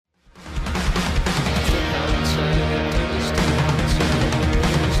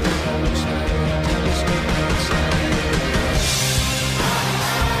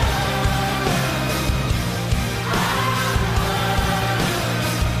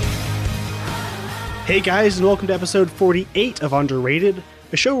Hey guys, and welcome to episode 48 of Underrated,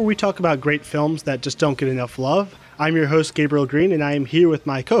 a show where we talk about great films that just don't get enough love. I'm your host, Gabriel Green, and I am here with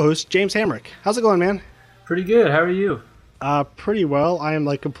my co-host, James Hamrick. How's it going, man? Pretty good. How are you? Pretty well. I am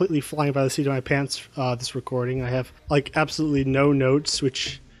completely flying by the seat of my pants this recording. I have absolutely no notes,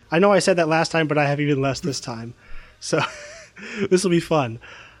 which I know I said that last time, but I have even less this time. So this will be fun.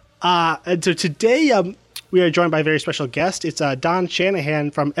 And so today we are joined by a very special guest. It's Don Shanahan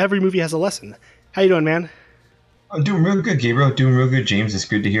from Every Movie Has a Lesson. How you doing, man? I'm doing real good, Gabriel. Doing real good, James. It's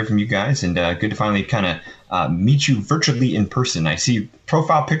good to hear from you guys, and good to finally kind of meet you virtually in person. I see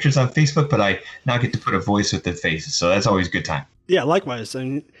profile pictures on Facebook, but I now get to put a voice with the face, so that's always a good time. Yeah, likewise.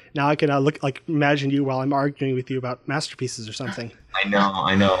 And now I can imagine you while I'm arguing with you about masterpieces or something. I know.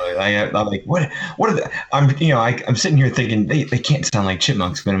 I'm like, what are the? I'm sitting here thinking they can't sound like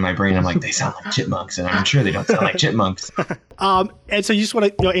chipmunks, but in my brain I'm like, they sound like chipmunks, and I'm sure they don't sound like chipmunks. And so you just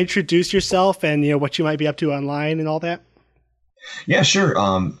want to introduce yourself and what you might be up to online and all that. Yeah, sure.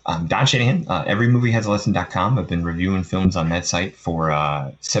 I'm Don Shanahan. EveryMovieHasALesson.com. I've been reviewing films on that site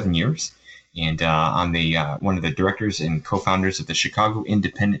for 7 years. And I'm one of the directors and co-founders of the Chicago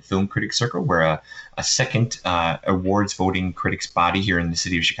Independent Film Critics Circle. We're a second awards voting critics body here in the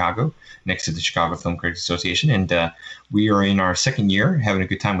city of Chicago, next to the Chicago Film Critics Association. And we are in our second year, having a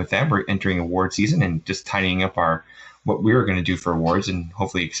good time with that. We're entering award season and just tidying up what we're going to do for awards and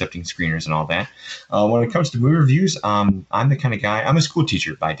hopefully accepting screeners and all that. When it comes to movie reviews, I'm the kind of guy, I'm a school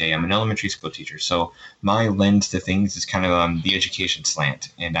teacher by day. I'm an elementary school teacher. So my lens to things is kind of the education slant.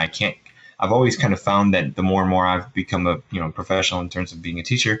 And I've always kind of found that the more and more I've become a professional in terms of being a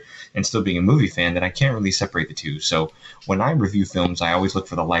teacher and still being a movie fan, that I can't really separate the two. So when I review films, I always look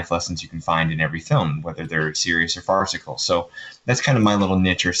for the life lessons you can find in every film, whether they're serious or farcical. So that's kind of my little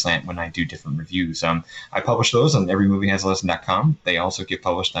niche or slant when I do different reviews. I publish those on EveryMovieHasALesson.com. They also get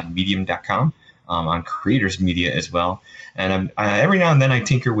published on Medium.com. On Creators Media as well. And every now and then I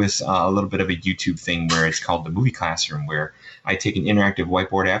tinker with a little bit of a YouTube thing where it's called the Movie Classroom, where I take an interactive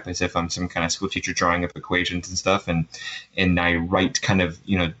whiteboard app as if I'm some kind of school teacher drawing up equations and stuff, and I write kind of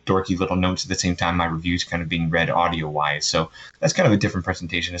dorky little notes at the same time my reviews kind of being read audio-wise. So that's kind of a different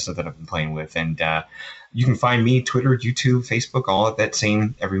presentation of stuff that I've been playing with. And you can find me Twitter, YouTube, Facebook, all at that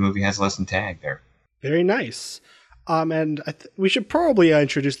same Every Movie Has a Lesson tag there. Very nice. And we should probably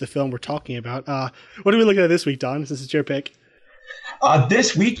introduce the film we're talking about. What are we looking at this week, Don? This is your pick.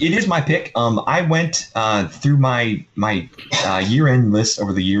 This week, it is my pick. I went through my year-end list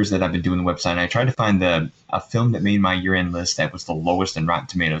over the years that I've been doing the website, and I tried to find a film that made my year-end list that was the lowest in Rotten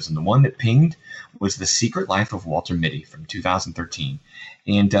Tomatoes. And the one that pinged was The Secret Life of Walter Mitty from 2013.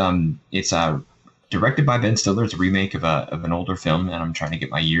 And it's directed by Ben Stiller. It's a remake of an older film, and I'm trying to get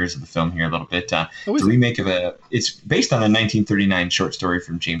my years of the film here a little bit. It's a remake it's based on a 1939 short story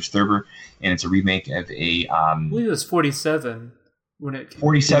from James Thurber, and it's a remake of I believe it was 47 when it.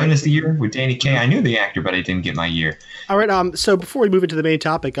 47 is the year with Danny Kaye. I knew the actor, but I didn't get my year. All right. So before we move into the main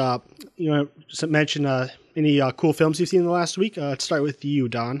topic, just mention any cool films you've seen in the last week. Let's start with you,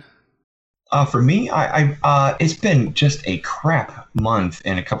 Don. For me, it's been just a crap month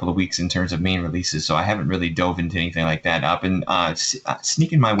and a couple of weeks in terms of main releases, so I haven't really dove into anything like that. I've been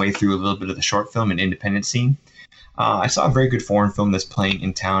sneaking my way through a little bit of the short film and independent scene. I saw a very good foreign film that's playing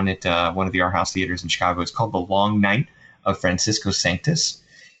in town at one of the art house theaters in Chicago. It's called The Long Night of Francisco Sanctus,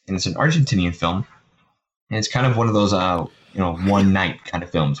 and it's an Argentinian film, and it's kind of one of those one night kind of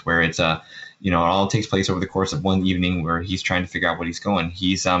films where it's it all takes place over the course of one evening where he's trying to figure out what he's going.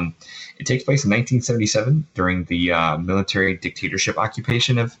 It takes place in 1977 during the military dictatorship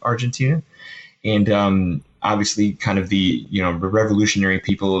occupation of Argentina. And obviously kind of the revolutionary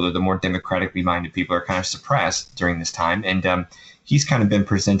people, or the more democratically minded people, are kind of suppressed during this time. And he's kind of been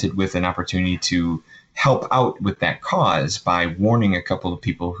presented with an opportunity to help out with that cause by warning a couple of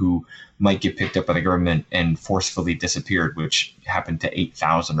people who might get picked up by the government and forcefully disappeared, which happened to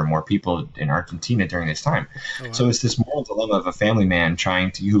 8,000 or more people in Argentina during this time. Oh, wow. So it's this moral dilemma of a family man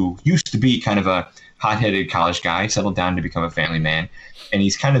who used to be kind of a hot-headed college guy, settled down to become a family man, and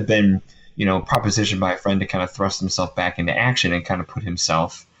he's kind of been propositioned by a friend to kind of thrust himself back into action and kind of put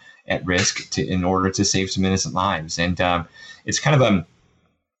himself at risk in order to save some innocent lives. And it's kind of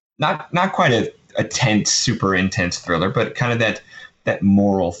not quite a tense, super intense thriller, but kind of that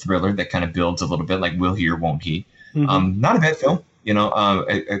moral thriller that kind of builds a little bit, like will he or won't he. Mm-hmm. Not a bad film,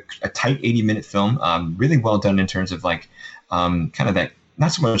 a tight 80-minute film, really well done in terms of kind of that,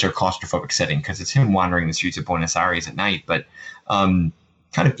 not so much a claustrophobic setting because it's him wandering the streets of Buenos Aires at night, but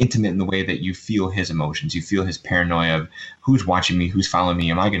kind of intimate in the way that you feel his emotions, you feel his paranoia of who's watching me, who's following me,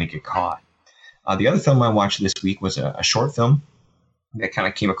 am I going to get caught? The other film I watched this week was a short film that kind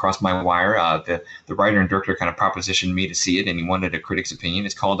of came across my wire. The writer and director kind of propositioned me to see it, and he wanted a critic's opinion.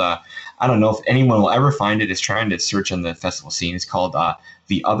 It's called, I don't know if anyone will ever find it. It's trying to search on the festival scene. It's called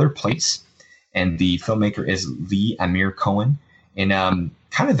The Other Place, and the filmmaker is Lee Amir Cohen, and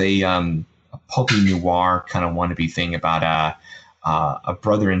kind of a pulpy noir kind of wannabe thing about a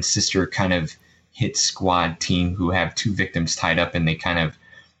brother and sister kind of hit squad team who have two victims tied up, and they kind of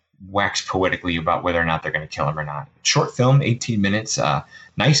wax poetically about whether or not they're going to kill him or not. Short film, 18 minutes,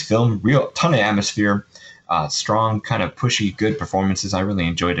 nice film, real ton of atmosphere, strong, kind of pushy, good performances. I really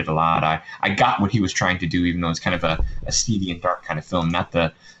enjoyed it a lot. I got what he was trying to do, even though it's kind of a seedy and dark kind of film, not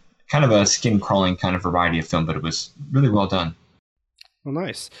the kind of a skin crawling kind of variety of film, but it was really well done. Well,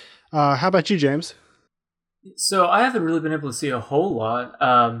 nice. How about you, James? So I haven't really been able to see a whole lot.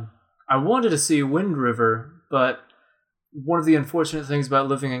 I wanted to see Wind River, but one of the unfortunate things about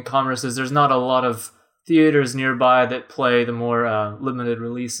living in Commerce is there's not a lot of theaters nearby that play the more limited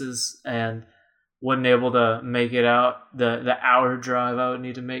releases, and wasn't able to make it out the hour drive I would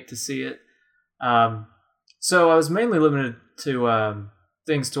need to make to see it. So I was mainly limited to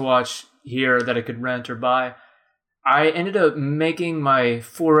things to watch here that I could rent or buy. I ended up making my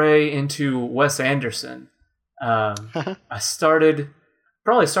foray into Wes Anderson. I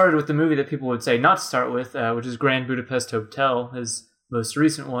probably started with the movie that people would say not to start with, which is Grand Budapest Hotel, his most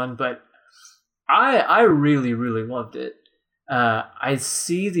recent one. But I really, really loved it. I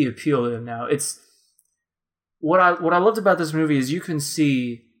see the appeal to him now. It's what I loved about this movie is you can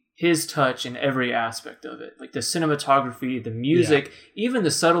see his touch in every aspect of it, like the cinematography, the music, even the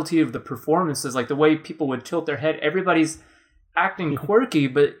subtlety of the performances, like the way people would tilt their head. Everybody's acting quirky,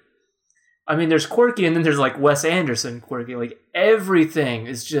 but I mean, there's quirky, and then there's like Wes Anderson quirky. Like everything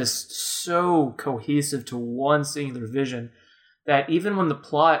is just so cohesive to one singular vision that even when the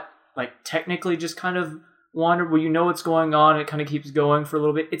plot, like technically just kind of wandered, where you know what's going on, it kind of keeps going for a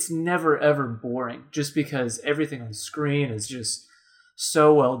little bit. It's never ever boring, just because everything on screen is just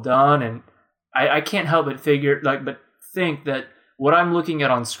so well done, and I can't help but think that what I'm looking at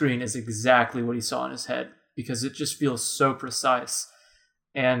on screen is exactly what he saw in his head, because it just feels so precise.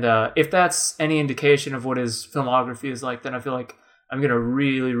 And if that's any indication of what his filmography is like, then I feel like I'm going to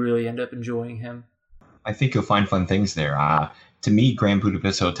really, really end up enjoying him. I think you'll find fun things there. To me, Grand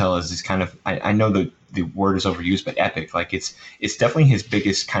Budapest Hotel is this kind of, I know the word is overused, but epic. Like it's definitely his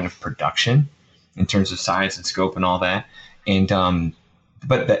biggest kind of production in terms of size and scope and all that. And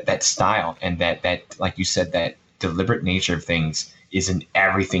but that style and that like you said, that deliberate nature of things is in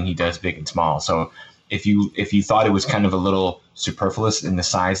everything he does, big and small. So if you thought it was kind of a little superfluous in the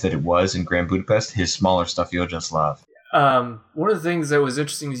size that it was in Grand Budapest, his smaller stuff you'll just love. One of the things that was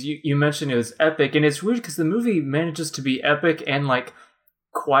interesting is you mentioned it was epic, and it's weird because the movie manages to be epic and like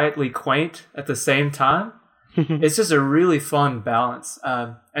quietly quaint at the same time. It's just a really fun balance.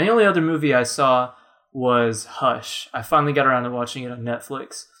 And the only other movie I saw was Hush. I finally got around to watching it on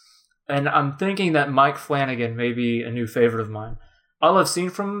Netflix, and I'm thinking that Mike Flanagan may be a new favorite of mine. All I've seen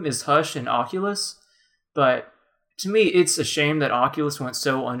from him is Hush and Oculus, but to me, it's a shame that Oculus went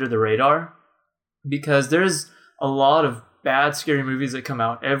so under the radar, because there's a lot of bad, scary movies that come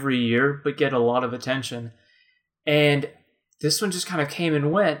out every year but get a lot of attention. And this one just kind of came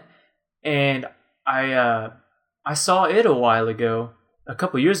and went. And I saw it a while ago, a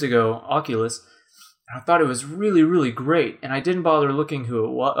couple years ago, Oculus, and I thought it was really, really great. And I didn't bother looking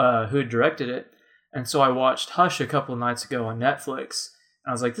who had directed it. And so I watched Hush a couple nights ago on Netflix. And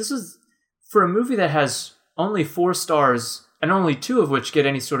I was like, this is, for a movie that has only 4 stars, and only 2 of which get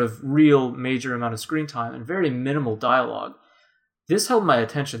any sort of real major amount of screen time and very minimal dialogue, this held my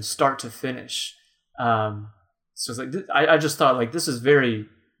attention start to finish. So it's like, I just thought, like, this is very,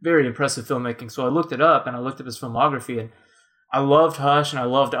 very impressive filmmaking. So I looked it up, and I looked up his filmography, and I loved Hush and I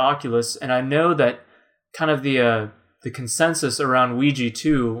loved Oculus, and I know that kind of the consensus around Ouija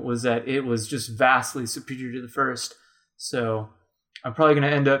 2 was that it was just vastly superior to the first. So I'm probably going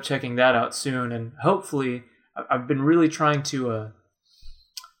to end up checking that out soon, and hopefully I've been really trying to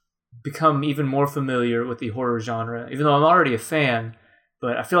become even more familiar with the horror genre, even though I'm already a fan.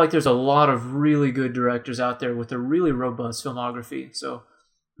 But I feel like there's a lot of really good directors out there with a really robust filmography. So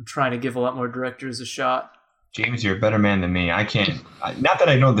I'm trying to give a lot more directors a shot. James, you're a better man than me. I can't, not that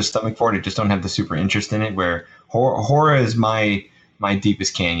I know the stomach for it, I just don't have the super interest in it, where horror is my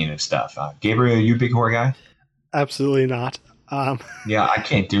deepest canyon of stuff. Gabriel, are you a big horror guy? Absolutely not. Yeah, I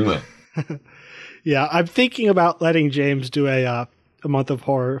can't do it. Yeah, I'm thinking about letting James do a month of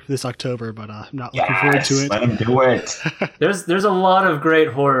horror this October, but I'm not looking forward to it. Let him do it. There's a lot of great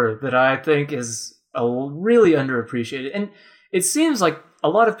horror that I think is really underappreciated, and it seems like a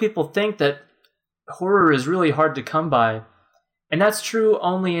lot of people think that horror is really hard to come by, And that's true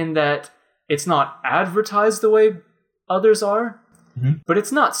only in that it's not advertised the way others are, but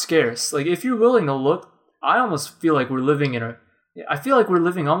it's not scarce. Like, if you're willing to look, I almost feel like we're living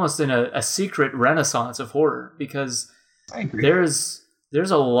almost in a secret renaissance of horror, because I agree.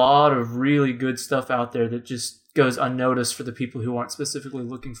 there's a lot of really good stuff out there that just goes unnoticed for the people who aren't specifically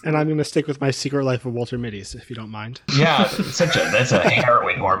looking for it. And I'm going to stick with my Secret Life of Walter Mitty's, if you don't mind. Yeah, that's a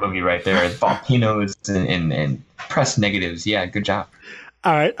harrowing horror movie right there. Volcanoes and press negatives. Yeah, good job.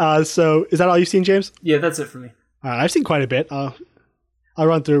 All right. So is that all you've seen, James? Yeah, that's it for me. I've seen quite a bit. I'll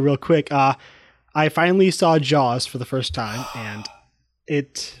run through real quick. I finally saw Jaws for the first time, and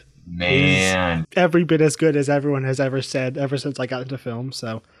it is every bit as good as everyone has ever said ever since I got into film.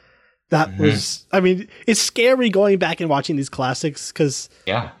 So that was, I mean, it's scary going back and watching these classics because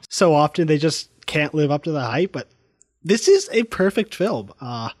so often they just can't live up to the hype, but this is a perfect film.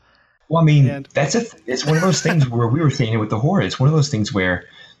 Well, I mean, it's one of those things where we were saying it with the horror. It's one of those things where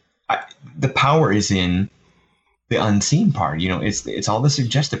the power is in the unseen part. You know, it's all the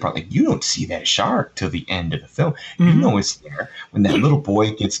suggestive part. Like, you don't see that shark till the end of the film. You know it's there when that little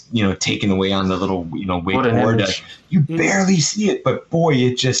boy gets, you know, taken away on the little, you know, wakeboard. You barely see it, but boy,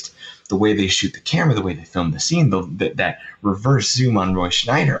 it just, the way they shoot the camera, the way they film the scene, that reverse zoom on Roy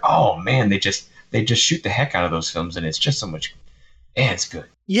Schneider. Oh man, they just shoot the heck out of those films, and it's just so much. And it's good.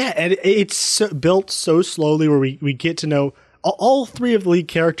 Yeah, and it's built so slowly where we get to know all three of the lead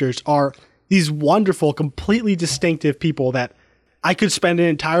characters are these wonderful, completely distinctive people that I could spend an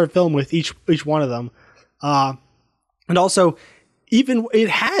entire film with each one of them. And also, even it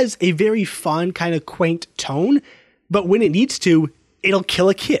has a very fun, kind of quaint tone, but when it needs to, it'll kill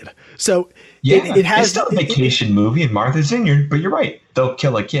a kid. So it has... It's still a vacation movie in Martha's Vineyard, but you're right. They'll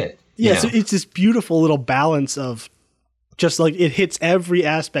kill a kid. Yeah, so it's this beautiful little balance of just like it hits every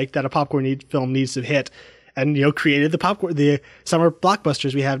aspect that a popcorn film needs to hit, and, you know, created the summer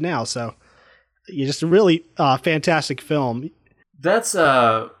blockbusters we have now. So just a really fantastic film. That's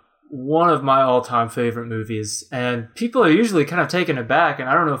one of my all-time favorite movies, and people are usually kind of taken aback, and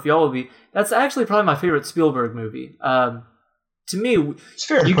I don't know if y'all will be. That's actually probably my favorite Spielberg movie. To me, it's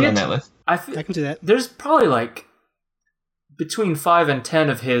fair to put on that list. I can do that. There's probably like between 5 and 10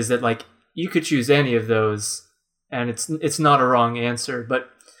 of his that, like, you could choose any of those, and it's not a wrong answer. But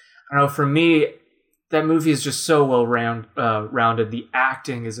I don't know, for me, that movie is just so well rounded. The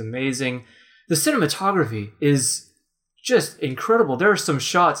acting is amazing. The cinematography is just incredible. There are some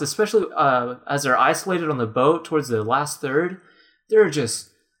shots, especially as they're isolated on the boat towards the last third. They're just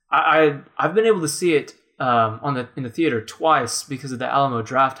I've been able to see it in the theater twice because of the Alamo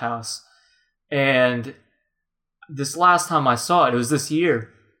Drafthouse, and this last time I saw it was this year.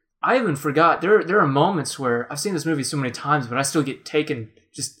 I even forgot. There are moments where I've seen this movie so many times, but I still get taken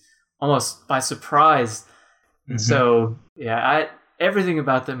just almost by surprise. So yeah, everything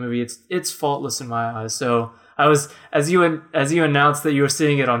about that movie, it's faultless in my eyes. So I was, as you announced that you were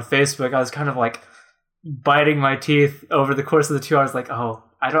seeing it on Facebook, I was kind of like biting my teeth over the course of the 2 hours, like, oh,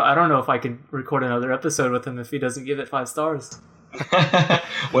 I don't know if I can record another episode with him if he doesn't give it 5 stars.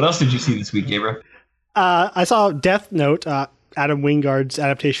 What else did you see this week, Gabriel? I saw Death Note, Adam Wingard's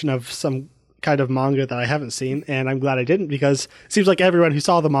adaptation of some kind of manga that I haven't seen, and I'm glad I didn't, because it seems like everyone who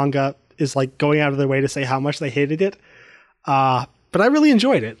saw the manga is like going out of their way to say how much they hated it. But I really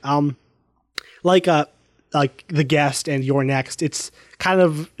enjoyed it. Like The Guest and You're Next, it's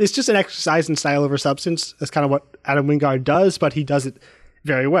just an exercise in style over substance. That's kind of what Adam Wingard does, but he does it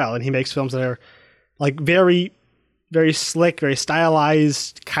very well, and he makes films that are like very, very slick, very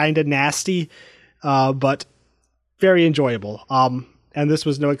stylized, kind of nasty, but very enjoyable. And this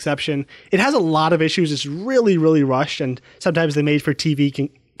was no exception. It has a lot of issues. It's really, really rushed, and sometimes the made-for-TV can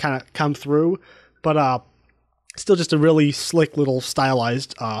kind of come through, but still just a really slick little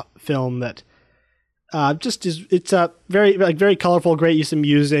stylized film that just is. It's very colorful, great use of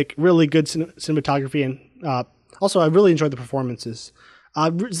music, really good cinematography, and also I really enjoyed the performances.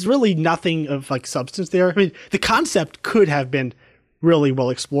 There's really nothing of like substance there. I mean, the concept could have been really well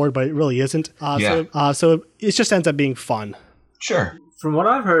explored, but it really isn't. So it just ends up being fun. Sure. From what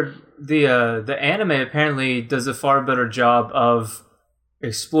I've heard, the anime apparently does a far better job of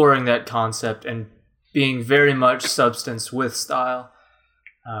exploring that concept and being very much substance with style.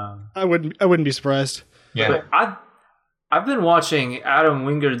 I wouldn't be surprised. Yeah. But I've been watching Adam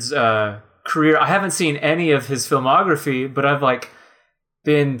Wingard's career. I haven't seen any of his filmography, but I've like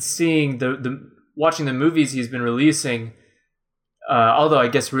been seeing watching the movies he's been releasing. Although I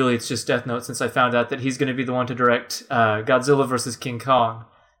guess really it's just Death Note, since I found out that he's going to be the one to direct Godzilla vs. King Kong,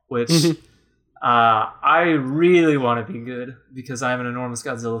 which I really want to be good because I'm an enormous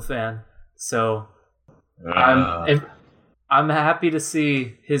Godzilla fan. So I'm I'm happy to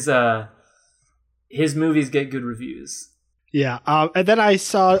see his movies get good reviews. Yeah, and then I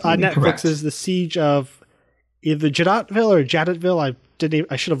saw Netflix's The Siege of either Jadotville or Jadotville.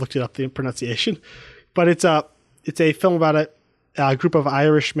 I should have looked it up, the pronunciation, but it's a film about a group of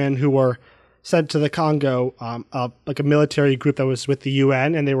Irishmen who were sent to the Congo, like a military group that was with the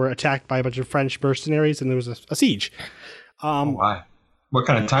UN, and they were attacked by a bunch of French mercenaries, and there was a siege. Why? What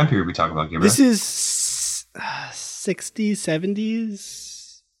kind of time period are we talking about, Gabriel? This is 60s,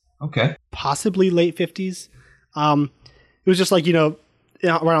 70s. Okay. Possibly late 50s. It was just like, right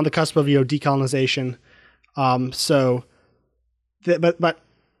on the cusp of, decolonization. So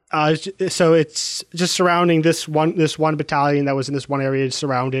it's just surrounding this one battalion that was in this one area,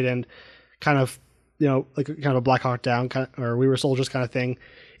 surrounded and kind of, like kind of a Black Hawk Down or We Were Soldiers kind of thing.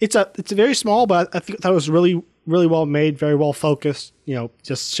 It's very small, but I thought it was really, really well made, very well focused.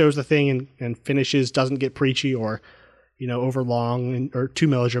 Just shows the thing and finishes, doesn't get preachy or, over long or too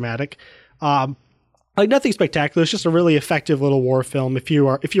melodramatic. Like nothing spectacular. It's just a really effective little war film. If you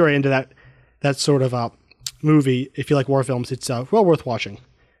are into that sort of movie, if you like war films, it's well worth watching.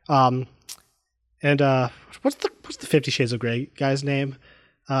 And what's the 50 Shades of Grey guy's name?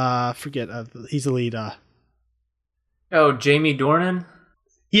 Forget. He's the lead. Jamie Dornan.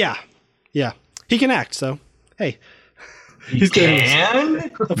 Yeah. He can act. So hey, he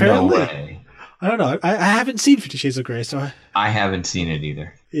can. Apparently, no way. I don't know. I haven't seen 50 Shades of Grey, so I haven't seen it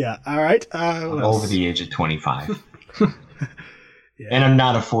either. Yeah. All right. I'm over the age of 25. Yeah. And I'm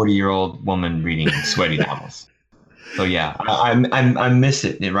not a 40-year-old woman reading sweaty novels. So yeah, I miss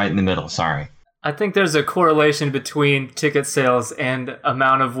it right in the middle. Sorry. I think there's a correlation between ticket sales and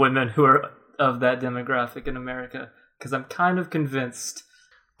amount of women who are of that demographic in America, because I'm kind of convinced.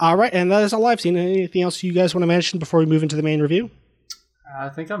 All right, and that is all I've seen. Anything else you guys want to mention before we move into the main review? I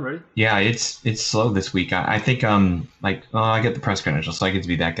think I'm ready. Yeah, it's slow this week. I think I get the press credentials, so I get to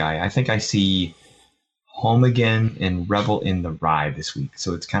be that guy. I think I see Home Again and Rebel in the Rye this week.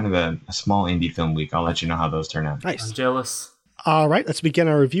 So it's kind of a small indie film week. I'll let you know how those turn out. Nice. I'm jealous. All right, let's begin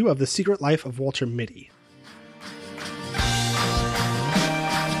our review of The Secret Life of Walter Mitty.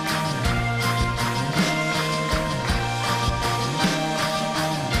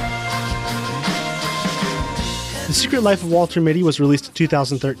 The Secret Life of Walter Mitty was released in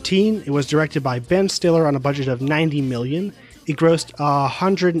 2013. It was directed by Ben Stiller on a budget of $90 million. It grossed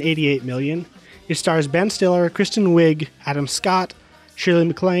 $188 million. It stars Ben Stiller, Kristen Wiig, Adam Scott, Shirley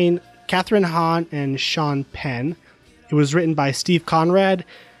MacLaine, Catherine Hahn, and Sean Penn. It was written by Steve Conrad.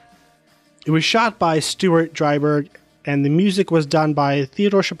 It was shot by Stuart Dryburgh, and the music was done by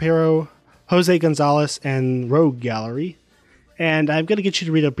Theodore Shapiro, Jose Gonzalez, and Rogue Gallery. And I'm going to get you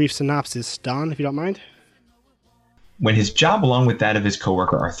to read a brief synopsis, Don, if you don't mind. When his job along with that of his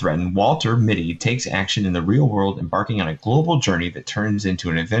coworker are threatened, Walter Mitty takes action in the real world, embarking on a global journey that turns into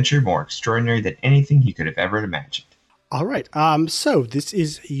an adventure more extraordinary than anything he could have ever imagined. All right. So this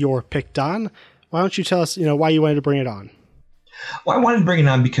is your pick, Don. Why don't you tell us, why you wanted to bring it on? Well, I wanted to bring it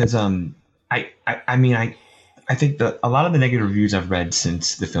on because I think a lot of the negative reviews I've read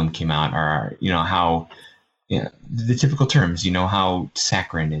since the film came out are, how the typical terms, how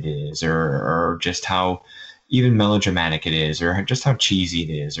saccharine it is, or just how even melodramatic it is, or just how cheesy it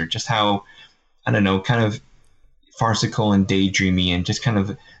is, or just how, I don't know, kind of farcical and daydreamy and just kind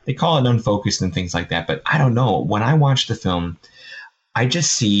of, they call it unfocused and things like that. But I don't know. When I watch the film, I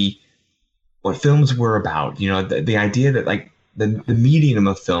just see what films were about. The idea that like the medium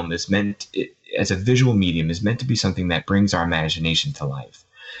of film is meant, as a visual medium, is meant to be something that brings our imagination to life.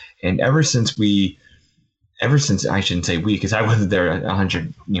 And ever since I shouldn't say we, because I wasn't there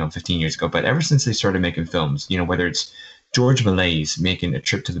 15 years ago, but ever since they started making films, whether it's George Méliès making A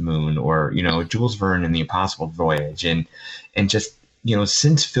Trip to the Moon, or, Jules Verne and The Impossible Voyage, and just,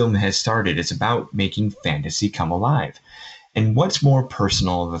 since film has started, it's about making fantasy come alive. And what's more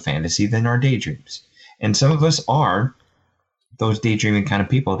personal of a fantasy than our daydreams? And some of us are those daydreaming kind of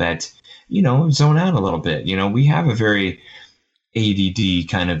people that, zone out a little bit. We have a very ADD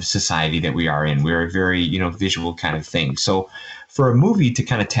kind of society that we are in. We're a very, visual kind of thing. So for a movie to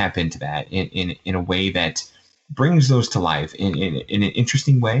kind of tap into that in a way that brings those to life in an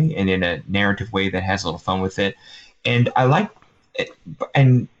interesting way and in a narrative way that has a little fun with it. And I like it.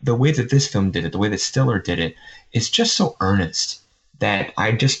 And the way that this film did it, the way that Stiller did it, is just so earnest that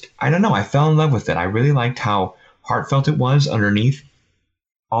I don't know, I fell in love with it. I really liked how heartfelt it was underneath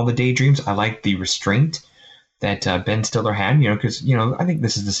all the daydreams. I liked the restraint that Ben Stiller had, because, I think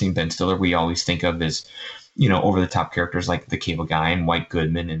this is the same Ben Stiller we always think of as, over-the-top characters like the Cable Guy and White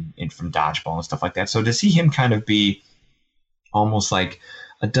Goodman and from Dodgeball and stuff like that. So to see him kind of be almost like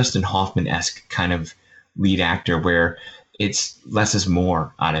a Dustin Hoffman-esque kind of lead actor where, it's less is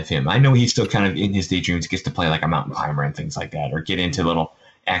more out of him. I know he's still kind of in his daydreams, gets to play like a mountain climber and things like that, or get into little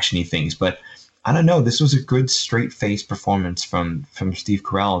actiony things. But I don't know. This was a good straight face performance from Steve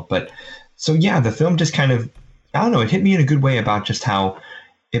Carell. But so yeah, the film just kind of, I don't know, it hit me in a good way about just how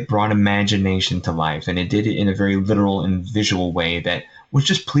it brought imagination to life, and it did it in a very literal and visual way that was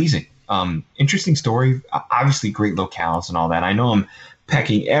just pleasing. Interesting story, obviously great locales and all that. I know I'm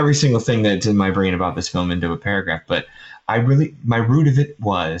packing every single thing that's in my brain about this film into a paragraph, but my root of it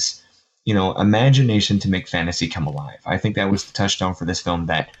was, imagination to make fantasy come alive. I think that was the touchstone for this film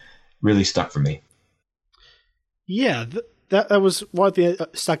that really stuck for me. Yeah, that was one thing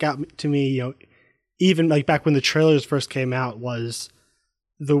that stuck out to me, even like back when the trailers first came out, was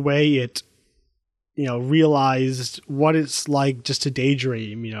the way it, realized what it's like just to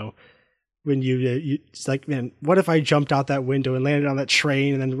daydream, when you it's like, man, what if I jumped out that window and landed on that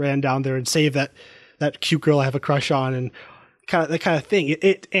train and then ran down there and saved that cute girl I have a crush on, and that kind of thing.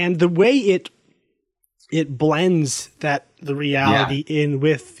 It and the way it blends the reality in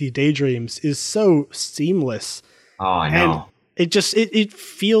with the daydreams is so seamless. Oh, I know. And it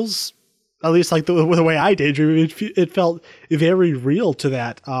feels, at least like the way I daydream, it felt very real to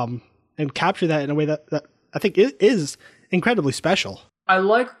that, and capture that in a way that I think it is incredibly special. I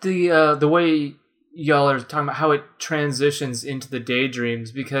like the way y'all are talking about how it transitions into the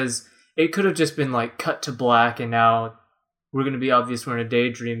daydreams, because it could have just been like cut to black and now we're going to be obvious we're in a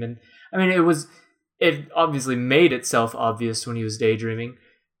daydream. And I mean, it obviously made itself obvious when he was daydreaming,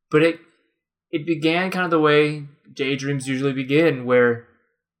 but it began kind of the way daydreams usually begin, where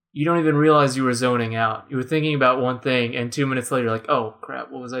you don't even realize you were zoning out. You were thinking about one thing, and 2 minutes later, you're like, oh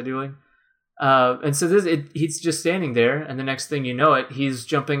crap, what was I doing? And so he's just standing there, and the next thing you know he's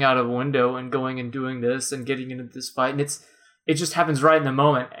jumping out of a window and going and doing this and getting into this fight, and it just happens right in the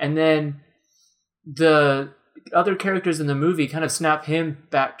moment. And then the other characters in the movie kind of snap him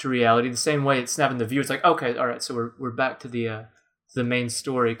back to reality the same way it's snapping the viewer. It's like, okay, all right, so we're back to the main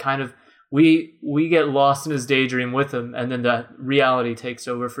story. Kind of, we get lost in his daydream with him, and then the reality takes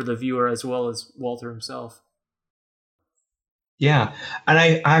over for the viewer as well as Walter himself. Yeah, and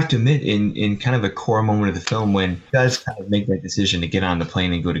I have to admit, in kind of a core moment of the film, when he does kind of make that decision to get on the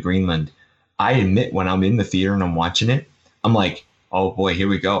plane and go to Greenland, I admit when I'm in the theater and I'm watching it, I'm like, oh boy, here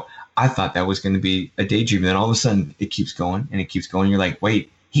we go. I thought that was going to be a daydream, and then all of a sudden it keeps going and it keeps going. You're like,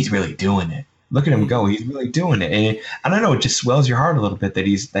 wait, he's really doing it. Look at him go. He's really doing it. And I don't know, it just swells your heart a little bit that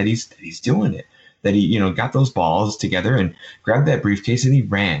he's doing it. That he, got those balls together and grabbed that briefcase and he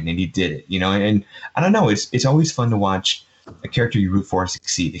ran and he did it, and I don't know, it's always fun to watch a character you root for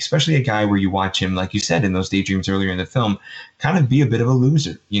succeed, especially a guy where you watch him, like you said, in those daydreams earlier in the film, kind of be a bit of a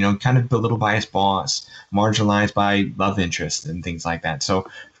loser, kind of belittled by his boss, marginalized by love interest and things like that. So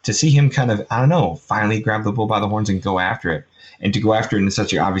to see him kind of, I don't know, finally grab the bull by the horns and go after it, and to go after it in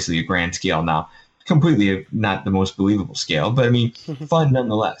such obviously a grand scale, now completely not the most believable scale, but I mean, fun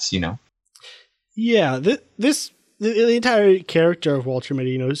nonetheless, Yeah, the entire character of Walter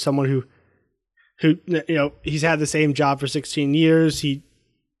Mitty, someone who he's had the same job for 16 years. He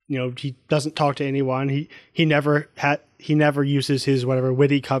doesn't talk to anyone. He never uses his whatever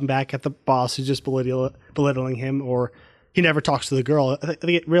witty comeback at the boss who's just belittling him, or he never talks to the girl. I think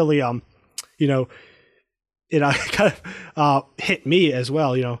it really kind of hit me as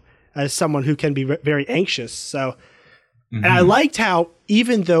well, as someone who can be very anxious. So, and I liked how,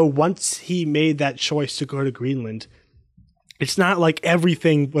 even though once he made that choice to go to Greenland, it's not like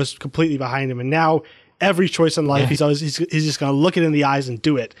everything was completely behind him, and now every choice in life, he's just going to look it in the eyes and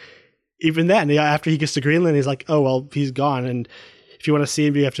do it. Even then, after he gets to Greenland, he's like, oh well, he's gone, and if you want to see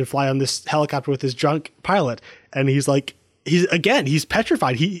him, you have to fly on this helicopter with this drunk pilot. And he's like, he's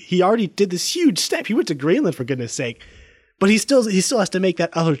petrified. He already did this huge step. He went to Greenland, for goodness sake, but he still has to make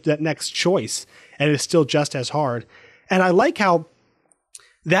that next choice, and it's still just as hard. And I like how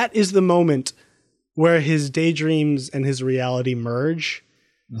that is the moment where his daydreams and his reality merge.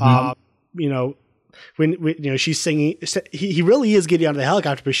 When she's singing, he really is getting onto the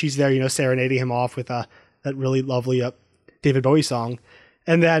helicopter, but she's there, serenading him off with that really lovely David Bowie song.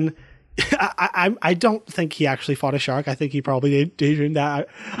 And then I don't think he actually fought a shark. I think he probably daydreamed that.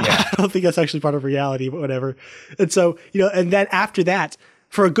 I don't think that's actually part of reality, but whatever. And so, and then after that,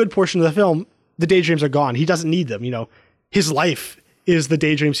 for a good portion of the film, the daydreams are gone. He doesn't need them. His life is the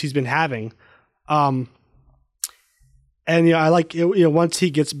daydreams he's been having. And I like once he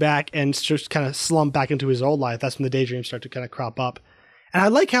gets back and just kind of slump back into his old life, that's when the daydreams start to kind of crop up. And I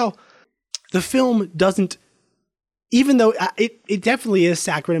like how the film doesn't, even though it definitely is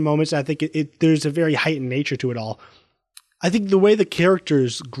saccharine in moments, I think there's a very heightened nature to it all. I think the way the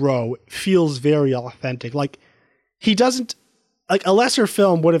characters grow feels very authentic. Like he doesn't, like, a lesser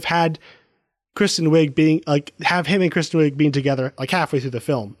film would have had Kristen Wiig being, like, have him and Kristen Wiig being together, like, halfway through the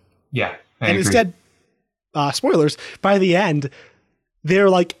film. Yeah. I and agree. instead, spoilers, by the end, they're,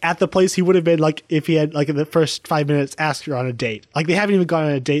 like, at the place he would have been, like, if he had, like, in the first 5 minutes asked her on a date. Like, they haven't even gone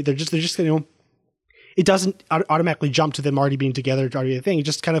on a date. They're just, you know, it doesn't automatically jump to them already being together, already a thing. It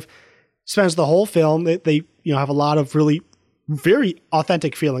just kind of spends the whole film. They you know, have a lot of really very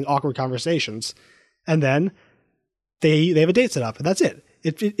authentic feeling, awkward conversations. And then they have a date set up, and that's it.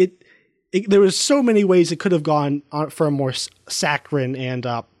 There was so many ways it could have gone for a more saccharine and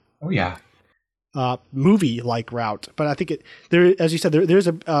movie-like route. But I think there, as you said, there's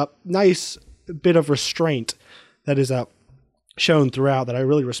a nice bit of restraint that is shown throughout that I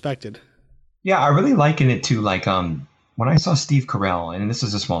really respected. Yeah, I really liken it to, like, when I saw Steve Carell, and this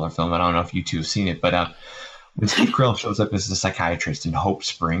is a smaller film, I don't know if you two have seen it, but when Steve Carell shows up as the psychiatrist in Hope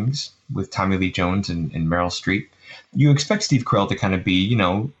Springs with Tommy Lee Jones and Meryl Streep, you expect Steve Carell to kind of be, you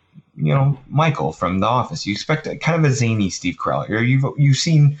know, Michael from The Office. You expect kind of a zany Steve Carell. Or you've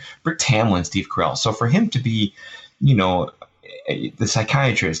seen Britt Tamlin Steve Carell. So for him to be, you know, the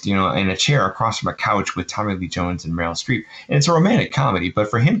psychiatrist, you know, in a chair across from a couch with Tommy Lee Jones and Meryl Streep, and it's a romantic comedy, but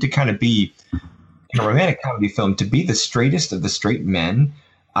for him to kind of be in a romantic comedy film, to be the straightest of the straight men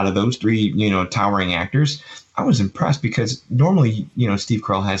out of those three, you know, towering actors, I was impressed, because normally, you know, Steve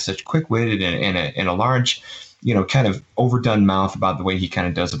Carell has such quick-witted and a large, you know, kind of overdone mouth about the way he kind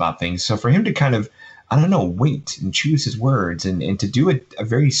of does about things. So for him to kind of, I don't know, wait and choose his words and to do a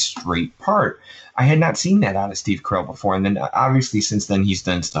very straight part, I had not seen that out of Steve Carell before. And then obviously since then he's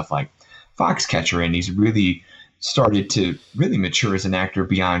done stuff like Foxcatcher, and he's really started to really mature as an actor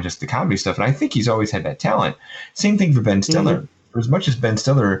beyond just the comedy stuff. And I think he's always had that talent. Same thing for Ben Stiller. Mm-hmm. For as much as Ben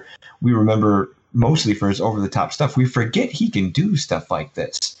Stiller we remember mostly for his over-the-top stuff, we forget he can do stuff like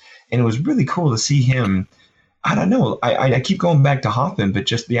this. And it was really cool to see him. I don't know. I keep going back to Hoffman, but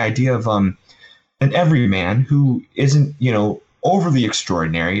just the idea of an everyman who isn't, you know, overly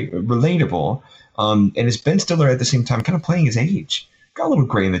extraordinary, relatable, and is Ben Stiller at the same time kind of playing his age. Got a little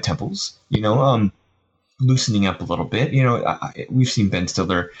gray in the temples, you know, loosening up a little bit. You know, we've seen Ben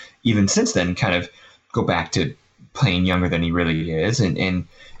Stiller even since then kind of go back to playing younger than he really is. And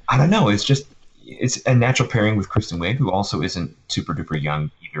I don't know. It's a natural pairing with Kristen Wiig, who also isn't super duper young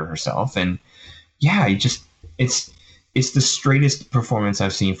either herself. And yeah, it's the straightest performance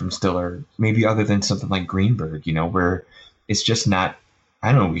I've seen from Stiller, maybe other than something like Greenberg, you know, where it's just not,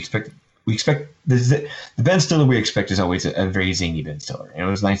 I don't know, we expect the Ben Stiller we expect is always a very zany Ben Stiller. And it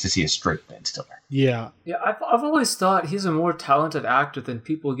was nice to see a straight Ben Stiller. Yeah. Yeah, I've always thought he's a more talented actor than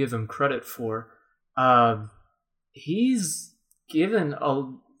people give him credit for. He's given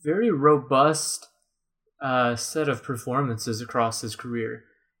a very robust set of performances across his career.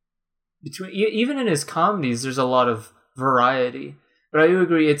 Even in his comedies, there's a lot of variety. But I do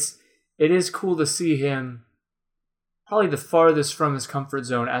agree, it is cool to see him probably the farthest from his comfort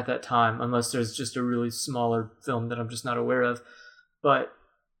zone at that time, unless there's just a really smaller film that I'm just not aware of. But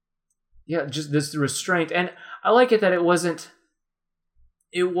yeah, just this restraint. And I like it that it wasn't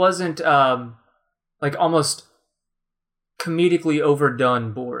like almost comedically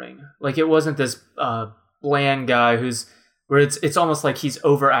overdone boring. Like it wasn't this bland guy where it's almost like he's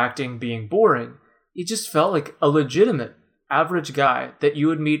overacting being boring. He just felt like a legitimate average guy that you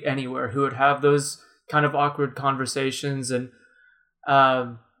would meet anywhere who would have those kind of awkward conversations. And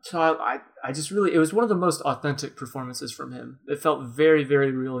so I just really, it was one of the most authentic performances from him. It felt very,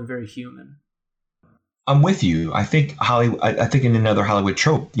 very real and very human. I'm with you. I think I think in another Hollywood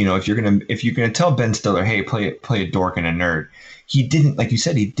trope, you know, if you're gonna tell Ben Stiller, hey, play a dork and a nerd, he didn't, like you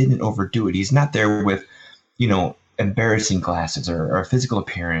said, he didn't overdo it. He's not there with, you know, embarrassing glasses or a physical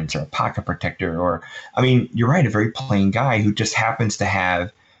appearance or a pocket protector, or, I mean, you're right, a very plain guy who just happens to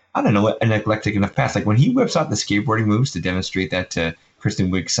have, I don't know, an eclectic enough past. Like when he whips out the skateboarding moves to demonstrate that to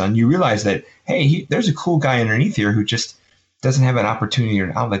Kristen Wiig's son, you realize that, hey, there's a cool guy underneath here who just doesn't have an opportunity or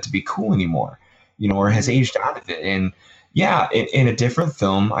an outlet to be cool anymore, you know, or has aged out of it. And yeah, in a different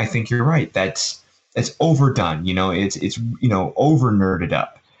film, I think you're right. It's overdone, you know, it's you know, over nerded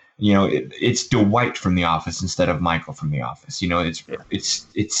up. You know, it's Dwight from The Office instead of Michael from The Office. You know,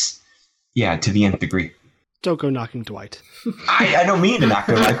 it's yeah, to the nth degree. Don't go knocking Dwight. I don't mean to knock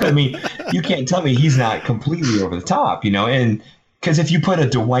Dwight. I mean, you can't tell me he's not completely over the top, you know, and because if you put a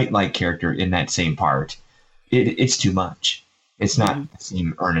Dwight-like character in that same part, it's too much. It's not the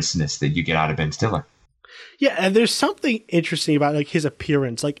same earnestness that you get out of Ben Stiller. Yeah, and there's something interesting about like his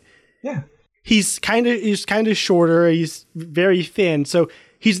appearance. Like, yeah, he's kind of shorter. He's very thin, so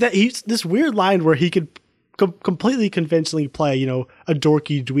he's this weird line where he could completely convincingly play, you know, a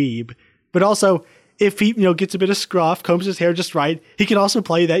dorky dweeb, but also if he gets a bit of scruff, combs his hair just right, he can also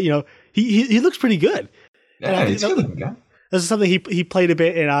play that. He looks pretty good. Yeah, it's good looking guy. This is something he played a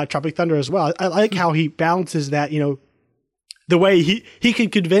bit in Tropic Thunder as well. I like how he balances that. The way he can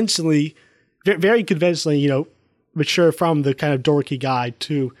conventionally, very conventionally, mature from the kind of dorky guy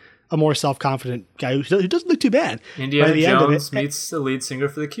to a more self-confident guy who doesn't look too bad. Indiana Jones meets the lead singer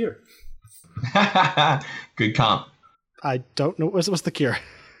for The Cure. Good comp. I don't know. What's The Cure?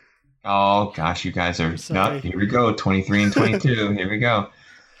 Oh, gosh, you guys are... No, here we go. 23 and 22. Here we go.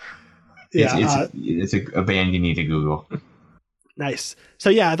 It's a band you need to Google. Nice. So,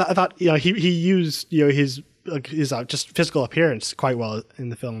 yeah, I thought he used his just physical appearance quite well in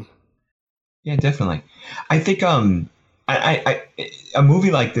the film. Yeah, definitely. I think I a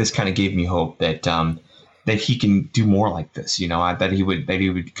movie like this kind of gave me hope that that he can do more like this. That he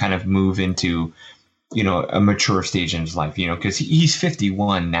would kind of move into a mature stage in his life. Because he's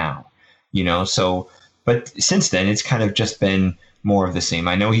 51 now. So but since then it's kind of just been more of the same.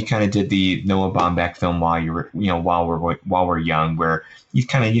 I know he kind of did the Noah Baumbach film while we're young, where he's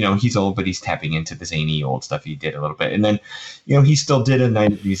kind of he's old, but he's tapping into the zany old stuff he did a little bit. And then he still did a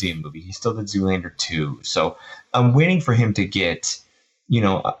Night at the Museum movie. He still did Zoolander 2. So I'm waiting for him to get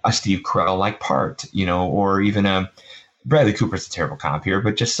a Steve Carell like part, or even a Bradley Cooper's a terrible comp here,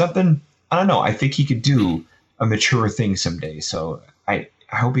 but just something. I don't know. I think he could do a mature thing someday. So I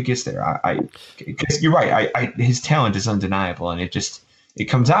hope he gets there. Because you're right. His talent is undeniable, and it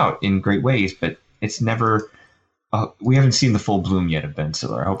comes out in great ways. But it's never. We haven't seen the full bloom yet of Ben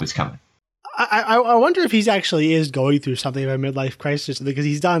Stiller. I hope it's coming. I wonder if he's actually is going through something of a midlife crisis, because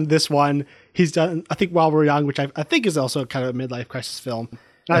he's done this one. He's done, I think, While We're Young, which I think is also kind of a midlife crisis film.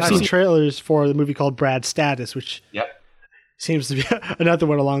 And I've seen trailers for the movie called Brad Status, which seems to be another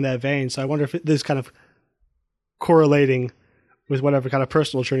one along that vein. So I wonder if this kind of correlating with whatever kind of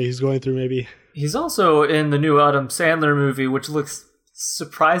personal journey he's going through, maybe. He's also in the new Adam Sandler movie, which looks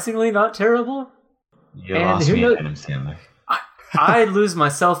surprisingly not terrible. You lost me at Adam Sandler. I lose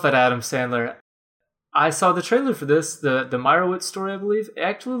myself at Adam Sandler. I saw the trailer for this, the Meyerowitz story, I believe. It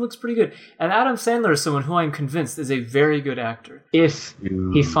actually looks pretty good. And Adam Sandler is someone who I'm convinced is a very good actor. If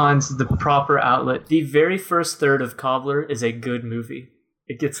he finds the proper outlet. The very first third of Cobbler is a good movie.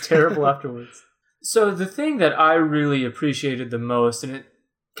 It gets terrible afterwards. So the thing that I really appreciated the most, and it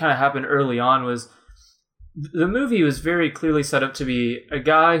kind of happened early on, was the movie was very clearly set up to be a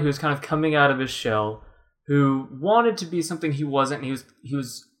guy who's kind of coming out of his shell, who wanted to be something he wasn't. And he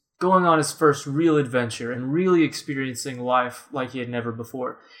was going on his first real adventure and really experiencing life like he had never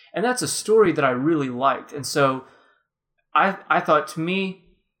before. And that's a story that I really liked. And so I thought, to me,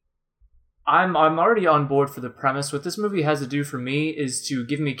 I'm already on board for the premise. What this movie has to do for me is to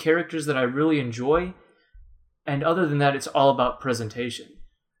give me characters that I really enjoy. And other than that, it's all about presentation.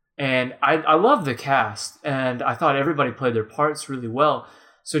 And I love the cast, and I thought everybody played their parts really well.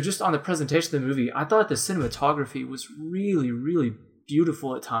 So just on the presentation of the movie, I thought the cinematography was really, really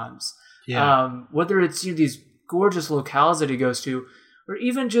beautiful at times. Yeah. Whether it's these gorgeous locales that he goes to, or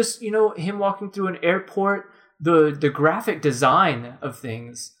even just him walking through an airport, the graphic design of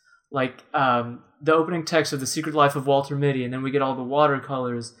things, like the opening text of The Secret Life of Walter Mitty, and then we get all the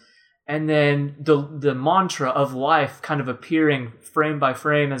watercolors, and then the mantra of life kind of appearing frame by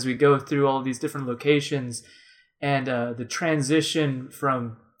frame as we go through all of these different locations, and the transition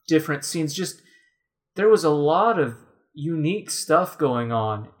from different scenes. Just, there was a lot of unique stuff going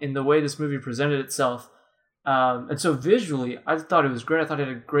on in the way this movie presented itself. And so visually, I thought it was great. I thought it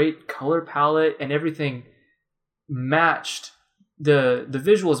had a great color palette, and everything matched, the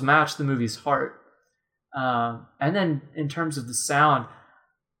visuals matched the movie's heart. And then in terms of the sound,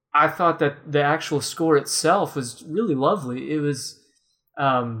 I thought that the actual score itself was really lovely. It was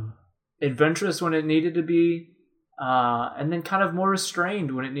adventurous when it needed to be, and then kind of more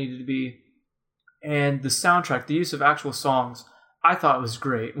restrained when it needed to be. And the soundtrack, the use of actual songs, I thought was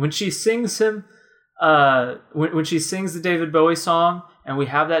great. When she sings him, when she sings the David Bowie song, and we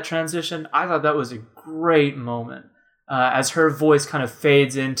have that transition, I thought that was a great moment. As her voice kind of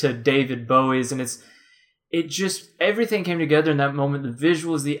fades into David Bowie's, and it just, everything came together in that moment. The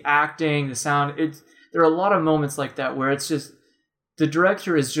visuals, the acting, the sound. There are a lot of moments like that where it's just, the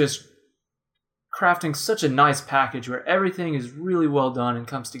director is just crafting such a nice package where everything is really well done and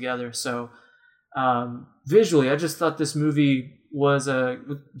comes together. So visually, I just thought this movie was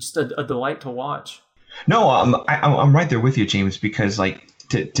just a delight to watch. No, I'm right there with you, James, because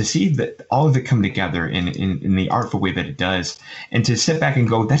to see that all of it come together in the artful way that it does, and to sit back and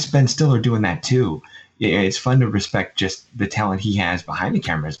go, that's Ben Stiller doing that too. It's fun to respect just the talent he has behind the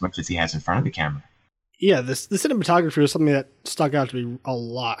camera as much as he has in front of the camera. Yeah, the cinematography was something that stuck out to me a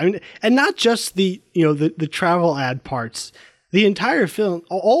lot. I mean, and not just the travel ad parts. The entire film,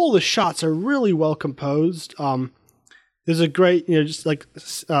 all the shots are really well composed. There's a great, just like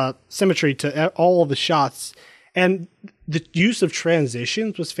symmetry to all of the shots, and the use of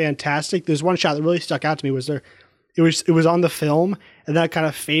transitions was fantastic. There's one shot that really stuck out to me. It was on the film, and then it kind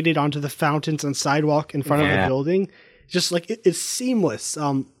of faded onto the fountains and sidewalk in front of the building. Just like it's seamless.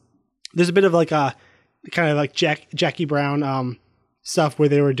 There's a bit of like a kind of like Jackie Brown stuff where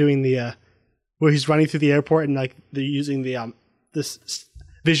they were doing where he's running through the airport and like they're using the this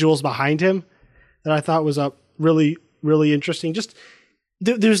visuals behind him that I thought was really, really interesting. Just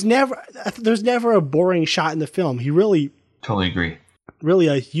there's never a boring shot in the film. He really totally agree. Really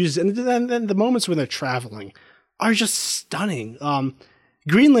uses it. And then the moments when they're traveling are just stunning.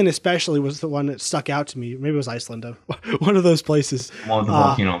 Greenland especially was the one that stuck out to me. Maybe it was Iceland, one of those places. One of the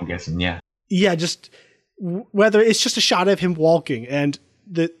volcano, I'm guessing. Yeah. Yeah, just whether it's just a shot of him walking and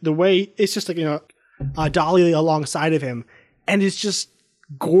the way it's just like Dolly alongside of him. And it's just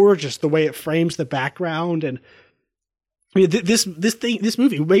gorgeous the way it frames the background, and I mean, this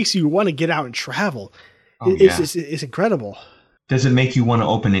movie makes you want to get out and travel. It's incredible. Does it make you want to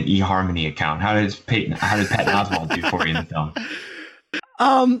open an eHarmony account? How did Patton Oswalt do for you in the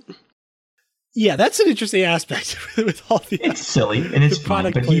film? Yeah, that's an interesting aspect with all the. It's silly and it's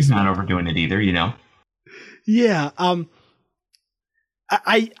fun, but he's not overdoing it either, Yeah.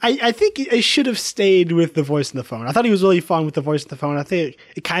 I think it should have stayed with the voice on the phone. I thought he was really fun with the voice on the phone. I think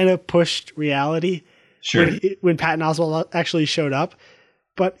it kind of pushed reality when Patton Oswalt actually showed up.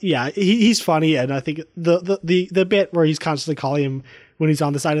 But yeah, he's funny, and I think the bit where he's constantly calling him when he's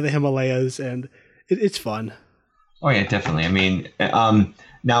on the side of the Himalayas, and it's fun. Oh yeah, definitely. I mean,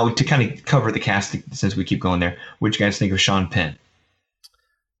 now to kind of cover the cast, since we keep going there, what do you guys think of Sean Penn?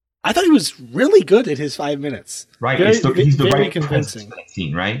 I thought he was really good in his 5 minutes. Right, he's the very right convincing for that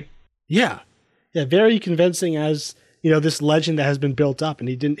scene, right? Yeah, very convincing as this legend that has been built up, and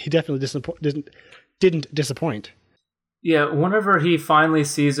he definitely didn't disappoint. Yeah, whenever he finally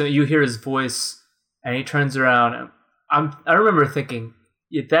sees it, you hear his voice, and he turns around. I remember thinking,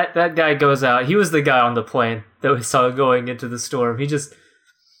 that guy goes out. He was the guy on the plane that we saw going into the storm. He just,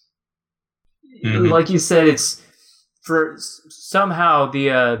 like you said, it's. For somehow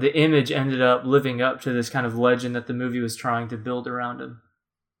the image ended up living up to this kind of legend that the movie was trying to build around him.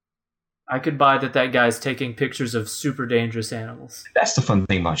 I could buy that guy's taking pictures of super dangerous animals. That's the fun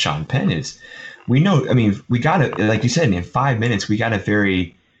thing about Sean Penn is we know. I mean, we got it. Like you said, in 5 minutes, we got a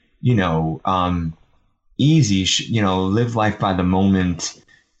very, easy, live life by the moment.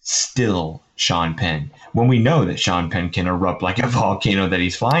 Still Sean Penn. When we know that Sean Penn can erupt like a volcano that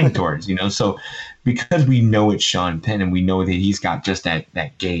he's flying towards, so because we know it's Sean Penn and we know that he's got just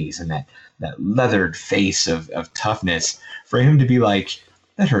that gaze and that leathered face of toughness, for him to be like,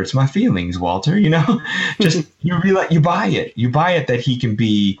 that hurts my feelings, Walter, just you buy it that he can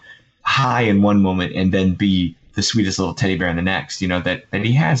be high in one moment and then be the sweetest little teddy bear in the next, that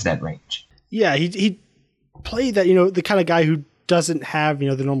he has that range. Yeah, he played that, the kind of guy who doesn't have,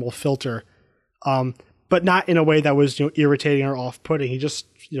 the normal filter, but not in a way that was, irritating or off-putting. He just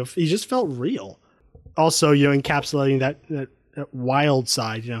felt real. Also, encapsulating that wild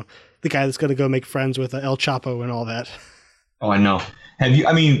side, the guy that's going to go make friends with El Chapo and all that. Oh, I know. Have you?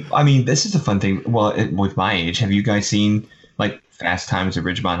 I mean, this is a fun thing. Well, with my age, have you guys seen like Fast Times at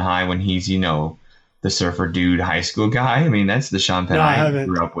Ridgemont High when he's, the surfer dude, high school guy? I mean, that's the Sean Penn I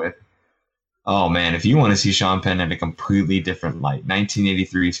grew up with. Oh man, if you want to see Sean Penn in a completely different light,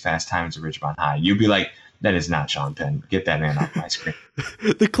 1983's Fast Times at Ridgemont High, you'd be like, that is not Sean Penn. Get that man off my screen.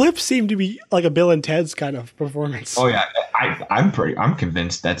 The clips seem to be like a Bill and Ted's kind of performance. Oh yeah, I'm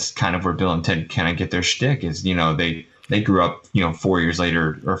convinced that's kind of where Bill and Ted kind of get their shtick. Is they grew up 4 years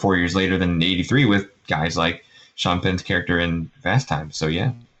later than '83 with guys like Sean Penn's character in Fast Times. So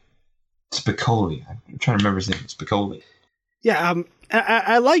yeah, Spicoli. I'm trying to remember his name. Spicoli. Yeah,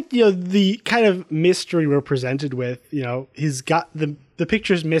 I like the kind of mystery we're presented with. He's got the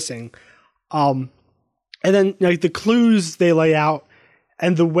picture's missing. And then the clues they lay out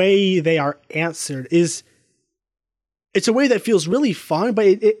and the way they are answered it's a way that feels really fun, but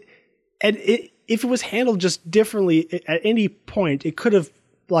if it was handled just differently at any point, it could have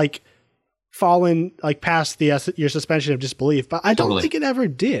like fallen like past your suspension of disbelief. But I don't think it ever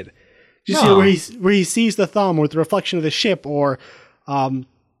did. Just where he sees the thumb or the reflection of the ship, or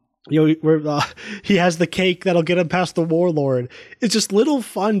where he has the cake that'll get him past the warlord. It's just little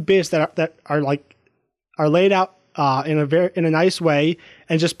fun bits that are laid out in a nice way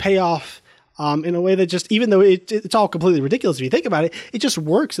and just pay off in a way that just, even though it's all completely ridiculous if you think about it, it just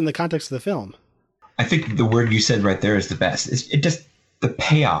works in the context of the film. I think the word you said right there is the best. It just, the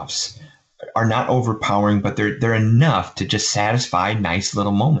payoffs are not overpowering, but they're enough to just satisfy nice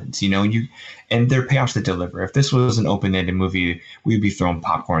little moments, and they're payoffs that deliver. If this was an open-ended movie, we'd be throwing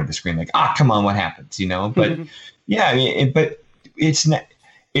popcorn at the screen like, come on, what happens, But yeah, I mean, but it's not.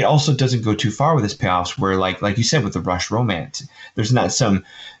 It also doesn't go too far with its payoffs, where like you said with the rush romance, there's not some,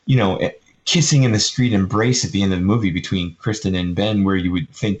 kissing in the street embrace at the end of the movie between Kristen and Ben, where you would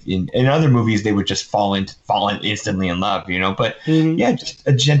think in other movies they would just fall in instantly in love, But yeah, just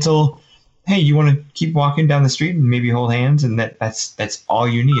a gentle, hey, you want to keep walking down the street and maybe hold hands, and that's all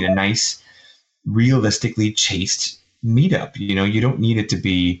you need. A nice, realistically chaste meetup. You don't need it to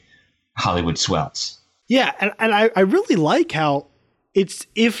be Hollywood swells. Yeah, and I really like how it's,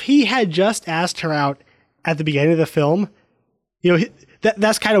 if he had just asked her out at the beginning of the film,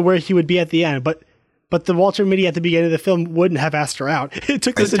 that's kind of where he would be at the end. But the Walter Mitty at the beginning of the film wouldn't have asked her out. It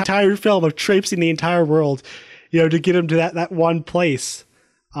took this entire film of traipsing the entire world, to get him to that one place.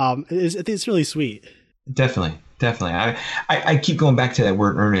 It's really sweet. Definitely. I keep going back to that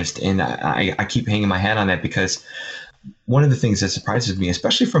word earnest, and I keep hanging my hat on that, because one of the things that surprises me,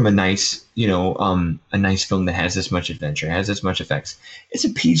 especially from a nice, a nice film that has this much adventure, has this much effects, it's a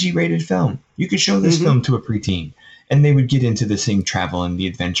PG rated film. You could show this film to a preteen, and they would get into the same travel and the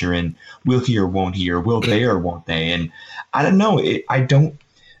adventure, and will he or won't he, or will they or won't they? And I don't know.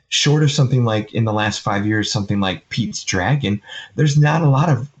 Short of something like in the last 5 years, something like Pete's Dragon, there's not a lot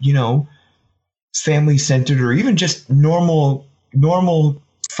of, family centered or even just normal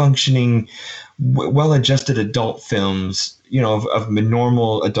functioning, well-adjusted adult films, of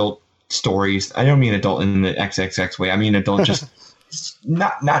normal adult stories. I don't mean adult in the XXX way. I mean adult, just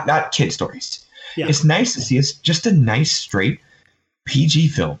not kid stories. Yeah. It's nice to see. It's just a nice, straight PG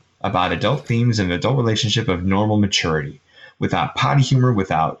film about adult themes and adult relationship of normal maturity, without potty humor,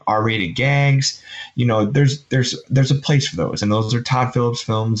 without R-rated gags. There's a place for those, and those are Todd Phillips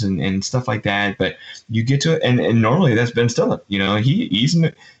films and stuff like that. But you get to it, and normally that's Ben Stiller. He's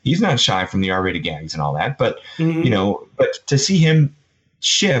not shy from the R-rated gags and all that. But but to see him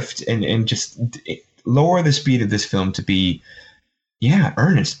shift and just lower the speed of this film to be,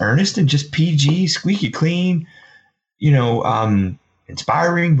 earnest and just PG, squeaky clean,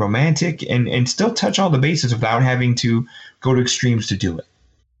 inspiring, romantic, and still touch all the bases without having to go to extremes to do it.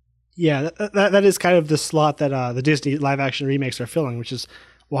 Yeah, that is kind of the slot that the Disney live action remakes are filling, which is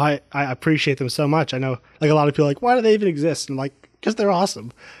why I appreciate them so much. I know, like, a lot of people are like, why do they even exist? And like, because they're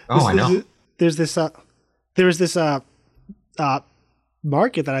awesome. I know. There is this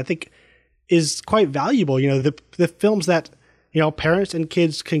market that I think is quite valuable. The films that parents and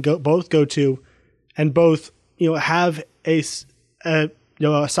kids can both go to, and both have a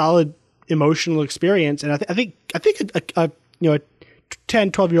solid emotional experience. And I think a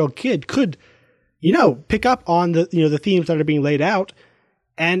 10, 12-year-old kid could, pick up on the themes that are being laid out,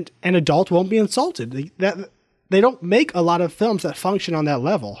 and an adult won't be insulted. They don't make a lot of films that function on that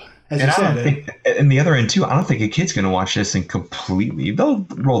level, as you said. And the other end too, I don't think a kid's going to watch this and they'll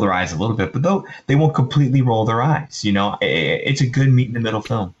roll their eyes a little bit, but they won't completely roll their eyes. It's a good meet in the middle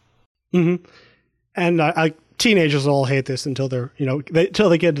film. Mm-hmm. And teenagers will all hate this until they're, until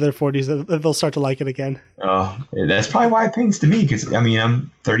they get into their 40s, they'll start to like it again. Oh, that's probably why it pings to me, because I'm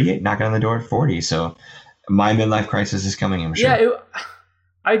 38, knocking on the door at 40, so my midlife crisis is coming, I'm sure. Yeah,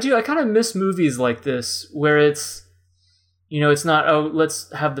 I do. I kind of miss movies like this, where it's, it's not,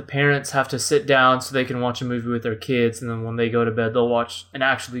 let's have the parents have to sit down so they can watch a movie with their kids, and then when they go to bed, they'll watch an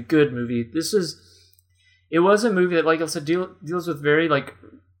actually good movie. It was a movie that, like I said, deals with very, like,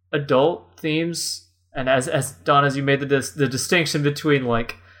 adult themes. And as Don, as you made the distinction between,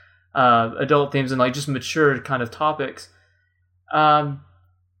 like, adult themes and, like, just mature kind of topics,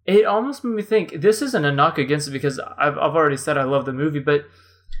 it almost made me think, this isn't a knock against it, because I've already said I love the movie, but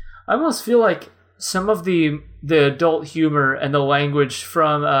I almost feel like some of the adult humor and the language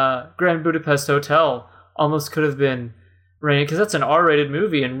from Grand Budapest Hotel almost could have been rated, because that's an R-rated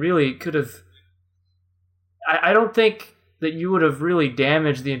movie, and really could have. I don't think that you would have really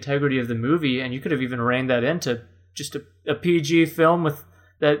damaged the integrity of the movie, and you could have even reined that into just a PG film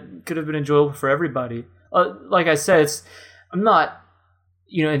that could have been enjoyable for everybody. Like I said, I'm not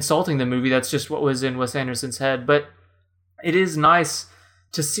insulting the movie. That's just what was in Wes Anderson's head. But it is nice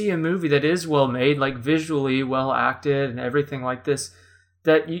to see a movie that is well made, like visually well acted and everything like this,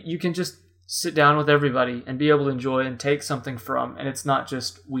 that you can just sit down with everybody and be able to enjoy and take something from. And it's not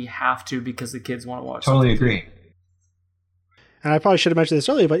just we have to because the kids want to watch. Totally agree. And I probably should have mentioned this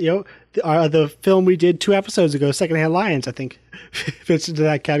earlier, but the film we did 2 episodes ago, Secondhand Lions, I think fits into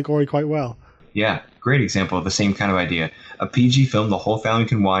that category quite well. Yeah, great example of the same kind of idea. A PG film the whole family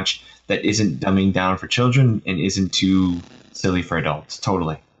can watch that isn't dumbing down for children and isn't too silly for adults.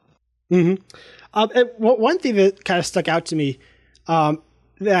 Totally. Mm-hmm. And one thing that kind of stuck out to me,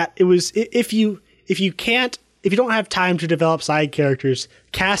 that it was if you don't have time to develop side characters,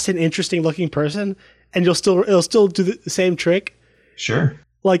 cast an interesting looking person, and it'll still do the same trick. Sure.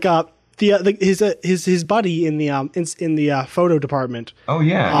 Like his buddy in the photo department. Oh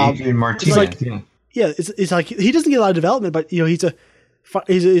yeah, Adrian Martinez. It's like he doesn't get a lot of development, but he's a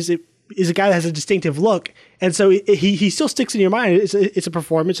guy that has a distinctive look, and so he still sticks in your mind. It's a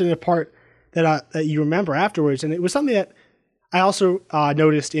performance and a part that you remember afterwards, and it was something that I also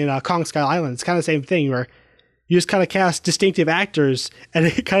noticed in Kong Skull Island. It's kind of the same thing where you just kind of cast distinctive actors, and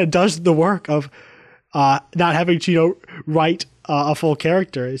it kind of does the work of not having to write a full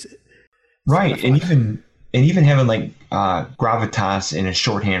character. Right, and even having like gravitas in a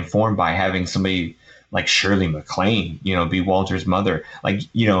shorthand form by having somebody like Shirley MacLaine, be Walter's mother. Like,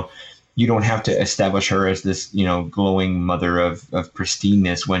 you don't have to establish her as this, glowing mother of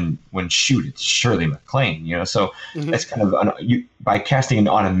pristineness when shoot, it's Shirley MacLaine, So that's kind of by casting an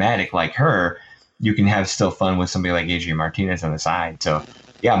automatic like her, you can have still fun with somebody like Adrian Martinez on the side. So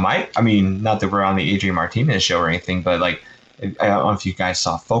yeah, not that we're on the Adrian Martinez show or anything, but like, I don't know if you guys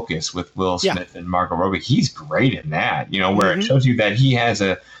saw Focus with Will Smith and Margot Robbie. He's great in that, where it shows you that he has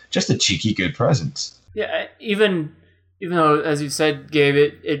just a cheeky good presence. Yeah, even though, as you said, Gabe,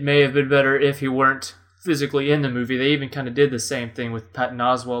 it may have been better if he weren't physically in the movie. They even kind of did the same thing with Patton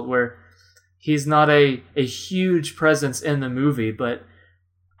Oswalt, where he's not a huge presence in the movie, but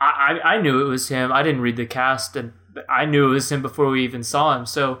I knew it was him. I didn't read the cast, and I knew it was him before we even saw him.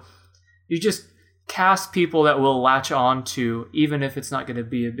 So you just cast people that will latch on to, even if it's not going to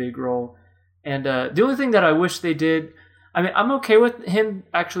be a big role. And the only thing that I wish they did, I'm okay with him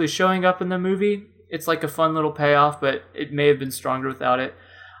actually showing up in the movie. It's like a fun little payoff, but it may have been stronger without it.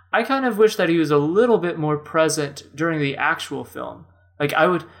 I kind of wish that he was a little bit more present during the actual film. Like I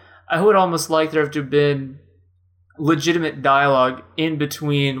would almost like there to have been legitimate dialogue in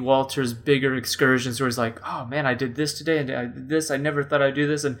between Walter's bigger excursions where he's like, oh man, I did this today and I did this. I never thought I'd do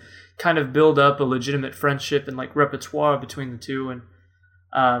this, and kind of build up a legitimate friendship and like repertoire between the two. And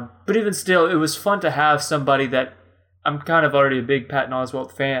but even still, it was fun to have somebody that I'm kind of already a big Patton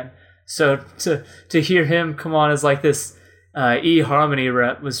Oswalt fan. So to hear him come on as like this eHarmony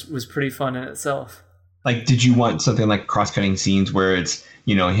rep was pretty fun in itself. Like, did you want something like cross-cutting scenes where it's,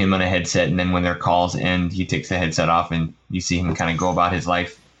 him on a headset, and then when their calls end, he takes the headset off and you see him kind of go about his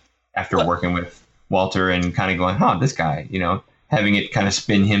life after working with Walter and kind of going, this guy, having it kind of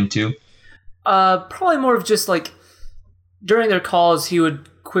spin him too? Probably more of just like during their calls, he would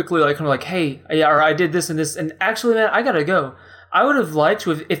quickly like kind of like, hey, or I did this and this, and actually, man, I gotta go. I would have liked to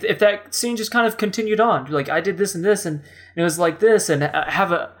have, if that scene just kind of continued on, like I did this and this, and it was like this, and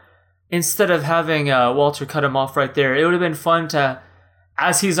instead of having Walter cut him off right there, it would have been fun to,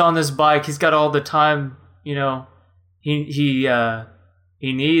 as he's on this bike, he's got all the time, he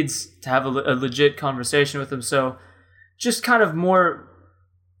needs to have a legit conversation with him. So just kind of more,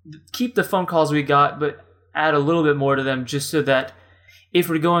 keep the phone calls we got, but add a little bit more to them, just so that if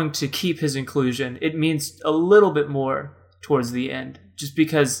we're going to keep his inclusion, it means a little bit more towards the end, just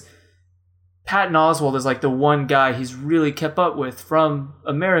because Patton Oswalt is like the one guy he's really kept up with from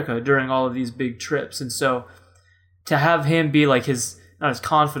America during all of these big trips. And so to have him be like his, not his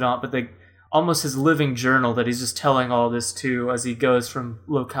confidant, but almost his living journal that he's just telling all this to as he goes from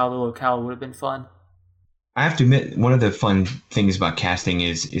locale to locale would have been fun. I have to admit, one of the fun things about casting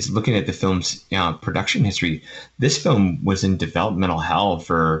is looking at the film's production history. This film was in developmental hell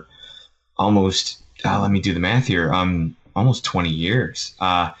for almost, let me do the math here, almost 20 years.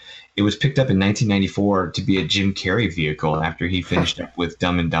 It was picked up in 1994 to be a Jim Carrey vehicle after he finished up with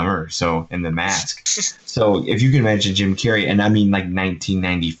Dumb and Dumber, and The Mask. So if you can imagine Jim Carrey, and I mean like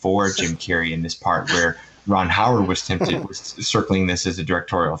 1994 Jim Carrey in this part where Ron Howard was circling this as a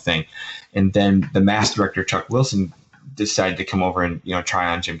directorial thing. And then the Mask director, Chuck Wilson, decided to come over and try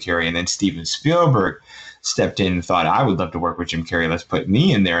on Jim Carrey. And then Steven Spielberg stepped in and thought, I would love to work with Jim Carrey. Let's put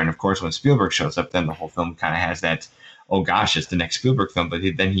me in there. And of course, when Spielberg shows up, then the whole film kind of has that, oh gosh, it's the next Spielberg film. But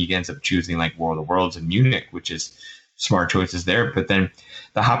then he ends up choosing like War of the Worlds and Munich, which is smart choices there. But then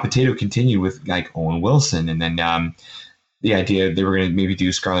the hot potato continued with like Owen Wilson. And then the idea they were going to maybe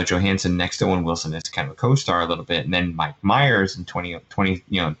do Scarlett Johansson next to Owen Wilson as kind of a co-star a little bit. And then Mike Myers in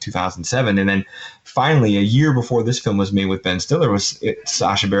 2007. And then finally, a year before this film was made with Ben Stiller,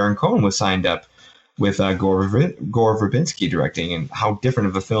 Sacha Baron Cohen was signed up with Gore Verbinski directing. And how different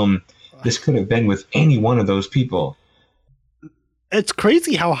of a film this could have been with any one of those people. it's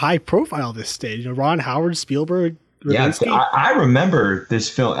crazy how high profile this stayed. You know, Ron Howard, Spielberg. Yeah, I remember this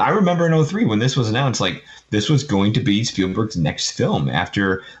film. I remember in 03 when this was announced, like this was going to be Spielberg's next film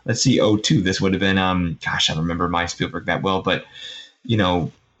after, let's see, 02. This would have been, gosh, I don't remember my Spielberg that well, but, you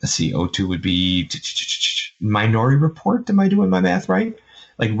know, let's see, 02 would be Minority Report. Am I doing my math right?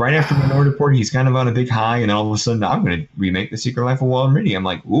 Like right after Minority Report, he's kind of on a big high, and then all of a sudden, I'm going to remake The Secret Life of Walter Mitty. I'm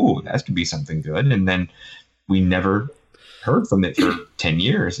like, ooh, that could be something good. And then we never heard from it for 10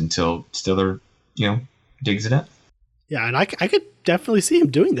 years until Stiller, you know, digs it up. Yeah, and I could definitely see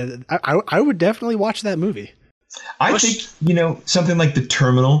him doing that. I would definitely watch that movie. I think, you know, something like The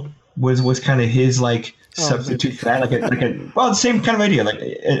Terminal was kind of his like substitute for that, like a well, the same kind of idea, like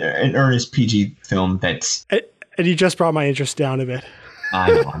an earnest PG film that's. And you just brought my interest down a bit.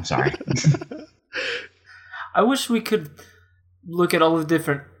 I know. I'm sorry. I wish we could look at all the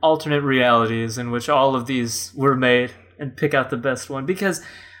different alternate realities in which all of these were made and pick out the best one. Because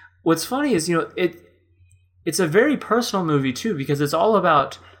what's funny is, you know, it's a very personal movie too, because it's all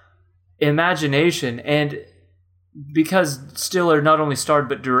about imagination. And because Stiller not only starred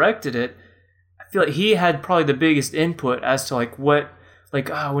but directed it, I feel like he had probably the biggest input as to like what, like,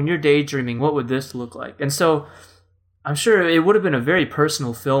 when you're daydreaming, what would this look like? And so I'm sure it would have been a very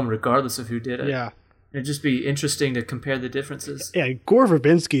personal film regardless of who did it. Yeah. It'd just be interesting to compare the differences. Yeah, Gore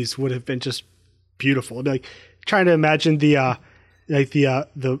Verbinski's would have been just beautiful. Like trying to imagine the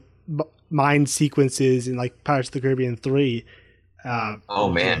mind sequences in like Pirates of the Caribbean 3. Oh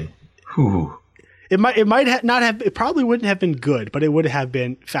man. Whew. It probably wouldn't have been good, but it would have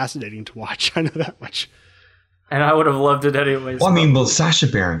been fascinating to watch. I know that much. And I would have loved it anyways. Well, I mean, well, Sacha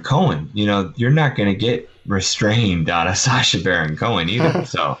Baron Cohen, you know, you're not going to get restrained out of Sacha Baron Cohen either.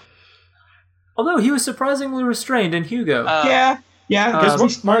 So, although he was surprisingly restrained in Hugo. Yeah.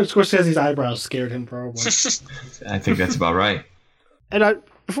 Because Martin Scorsese's eyebrows scared him probably. I think that's about right. And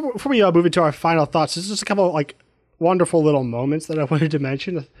before we move into our final thoughts, there's just a couple of like wonderful little moments that I wanted to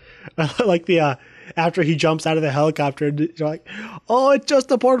mention. Like the after he jumps out of the helicopter, and you're like, "Oh, it's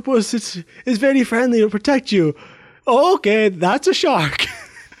just a porpoise. It's very friendly. It'll protect you." Oh, okay, that's a shark.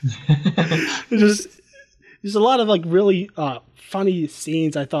 There's a lot of like really funny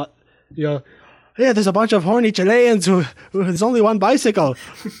scenes. I thought, you know, yeah, there's a bunch of horny Chileans who there's only one bicycle.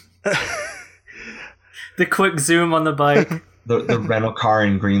 The quick zoom on the bike. The rental car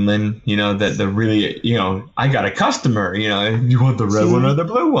in Greenland, you know, the really, you know, I got a customer, you know, you want the red one or the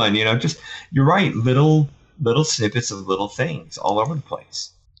blue one, you know, just, you're right, little snippets of little things all over the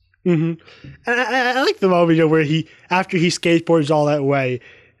place. Mm-hmm. And I like the moment, you know, where after he skateboards all that way,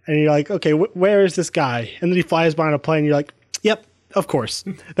 and you're like, okay, where is this guy? And then he flies by on a plane, and you're like, yep, of course.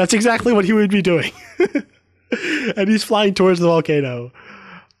 That's exactly what he would be doing. And he's flying towards the volcano.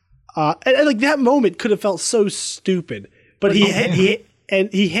 And like that moment could have felt so stupid. But he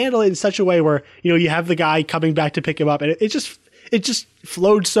handled it in such a way where, you know, you have the guy coming back to pick him up, and it just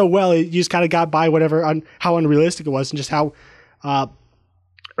flowed so well. You just kind of got by how unrealistic it was, and just how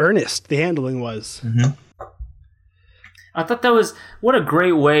earnest the handling was. Mm-hmm. I thought that was what a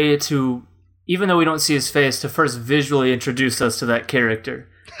great way to, even though we don't see his face, to first visually introduce us to that character,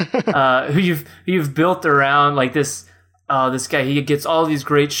 who you've built around like this. This guy, he gets all these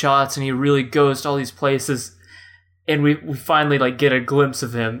great shots, and he really goes to all these places. And we finally like get a glimpse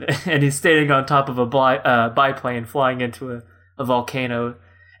of him, and he's standing on top of a biplane flying into a volcano.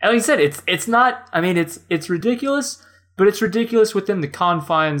 And like I said, it's not. I mean, it's ridiculous, but it's ridiculous within the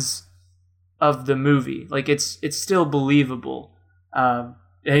confines of the movie. Like it's still believable. And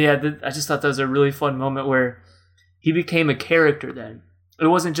yeah, I just thought that was a really fun moment where he became a character. Then it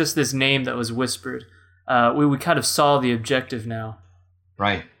wasn't just this name that was whispered. We kind of saw the objective now.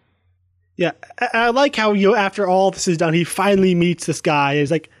 Right. Yeah, I like how, you know, after all this is done, he finally meets this guy. And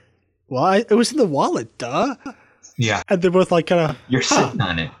he's like, "Well, it was in the wallet, duh." Yeah. And they're both like, kind of, you're sitting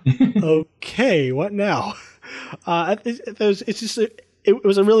on it. Okay, what now? It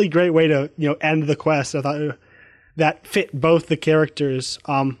was a really great way to, you know, end the quest. I thought that fit both the characters.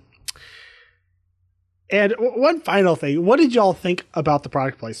 And one final thing, what did y'all think about the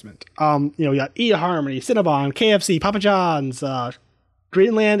product placement? You know, you got eHarmony, Cinnabon, KFC, Papa John's,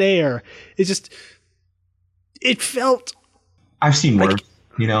 Greenland Air. It felt. I've seen worse,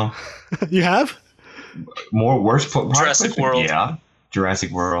 you know. You have? Worse. Jurassic World. Yeah,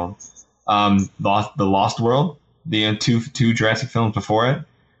 Jurassic World. The Lost World. The two Jurassic films before it.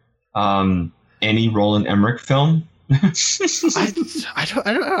 Any Roland Emmerich film. I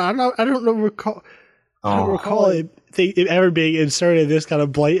don't recall. I don't recall it ever being inserted this kind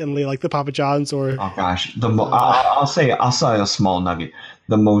of blatantly, like the Papa John's or. Oh gosh, I'll say a small nugget.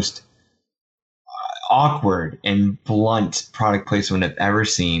 The most awkward and blunt product placement I've ever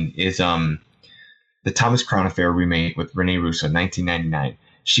seen is the Thomas Crown Affair remake with Rene Russo, 1999.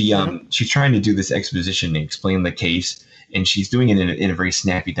 She's trying to do this exposition and explain the case, and she's doing it in a very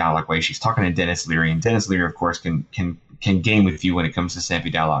snappy dialogue way. She's talking to Dennis Leary, and Dennis Leary, of course, can game with you when it comes to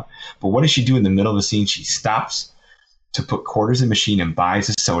snappy dialogue. But what does she do in the middle of the scene? She stops to put quarters in the machine and buys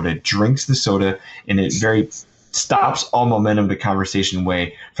a soda, drinks the soda, and it very stops all momentum to conversation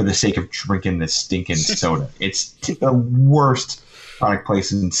way for the sake of drinking this stinking soda. It's the worst product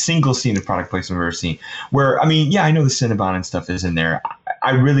placement, single scene of product placement I've ever seen. Where, I mean, yeah, I know the Cinnabon and stuff is in there.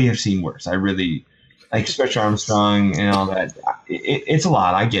 I really have seen worse. I really, like Stretch Armstrong and all that. It's a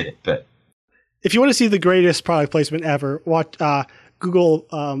lot. I get it, but if you want to see the greatest product placement ever, watch Google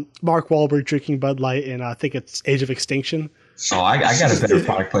Mark Wahlberg drinking Bud Light in I think it's Age of Extinction. Oh, I got a better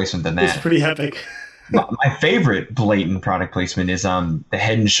product placement than that. It's pretty epic. My favorite blatant product placement is the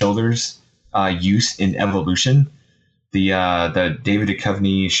Head and Shoulders use in Evolution. The David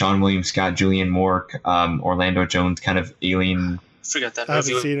Duchovny, Sean William Scott, Julianne Moore, Orlando Jones kind of alien. Forget that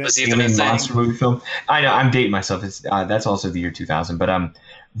movie. Was even a alien thing. monster movie film. I know I'm dating myself. It's that's also the year 2000, but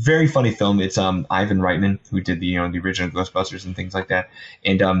very funny film. It's Ivan Reitman who did the original Ghostbusters and things like that.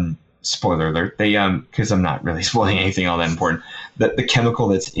 And spoiler alert, they because I'm not really spoiling anything all that important. The chemical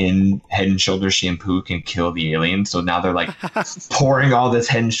that's in Head and Shoulders shampoo can kill the alien. So now they're like pouring all this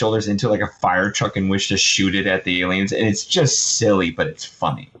Head and Shoulders into like a fire truck in which to shoot it at the aliens, and it's just silly, but it's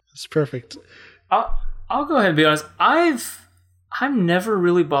funny. It's perfect. I'll go ahead and be honest. I'm never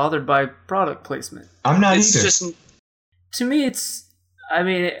really bothered by product placement. I'm not It's either. just To me,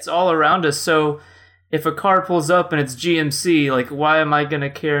 it's all around us. So if a car pulls up and it's GMC, like, why am I going to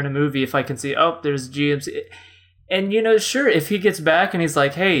care in a movie if I can see, oh, there's GMC? And, sure, if he gets back and he's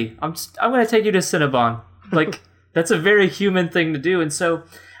like, hey, I'm going to take you to Cinnabon. Like, that's a very human thing to do. And so,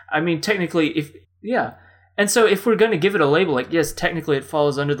 I mean, technically, And so if we're going to give it a label, like, yes, technically it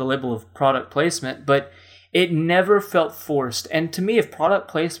falls under the label of product placement, but it never felt forced. And to me, if product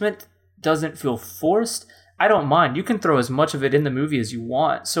placement doesn't feel forced, I don't mind. You can throw as much of it in the movie as you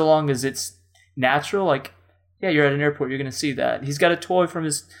want, so long as it's natural. Like, yeah, you're at an airport, you're going to see that. He's got a toy from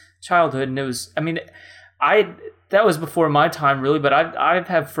his childhood, and it was, that was before my time, really, but I've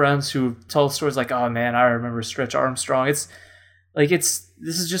had friends who tell stories like, oh man, I remember Stretch Armstrong. This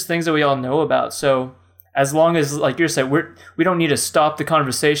is just things that we all know about. So as long as, like you're saying, we don't need to stop the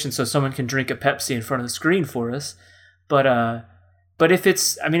conversation so someone can drink a Pepsi in front of the screen for us. But if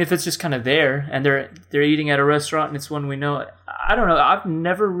it's just kind of there and they're eating at a restaurant and it's one we know, I don't know. I've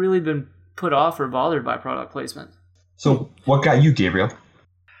never really been put off or bothered by product placement. So what got you, Gabriel?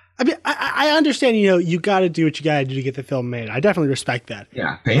 I mean, I understand, you got to do what you got to do to get the film made. I definitely respect that.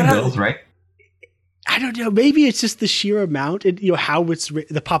 Yeah, paying bills, right? I don't know. Maybe it's just the sheer amount and how it's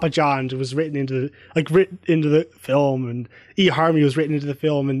the Papa John's was written into the film, and E. Harmony was written into the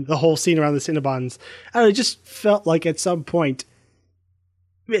film, and the whole scene around the Cinnabons. I don't know. It just felt like at some point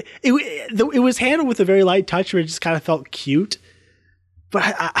it was handled with a very light touch, where it just kind of felt cute. But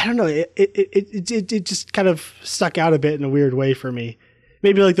I don't know. It just kind of stuck out a bit in a weird way for me.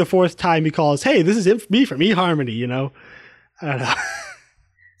 Maybe like the fourth time he calls, "Hey, this is me from eHarmony," I don't know.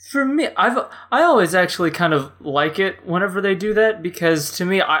 For me, I always actually kind of like it whenever they do that, because to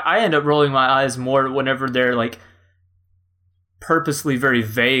me, I end up rolling my eyes more whenever they're like purposely very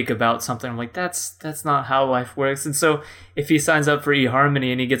vague about something. I'm like, that's not how life works. And so if he signs up for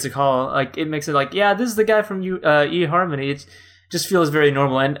eHarmony and he gets a call, like, it makes it like, yeah, this is the guy from eHarmony. It just feels very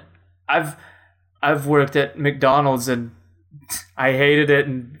normal. And I've worked at McDonald's and I hated it,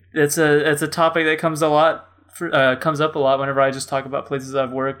 and it's a topic that comes up a lot whenever I just talk about places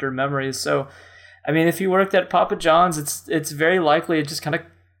I've worked or memories. So, I mean, if you worked at Papa John's, it's very likely it just kind of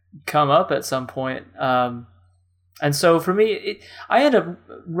come up at some point. And so for me, I end up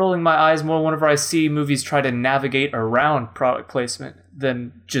rolling my eyes more whenever I see movies try to navigate around product placement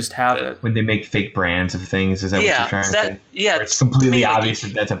than just have it. When they make fake brands of things, is that what you're trying to say? Yeah, Where it's completely obvious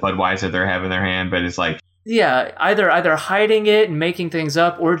that that's a Budweiser they have in their hand, but it's like, yeah, either hiding it and making things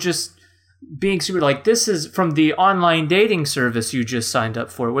up, or just being super like, this is from the online dating service you just signed up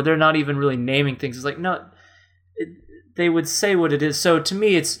for, where they're not even really naming things. It's like, no, they would say what it is. So to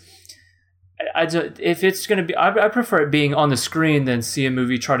me, if it's going to be, I prefer it being on the screen than see a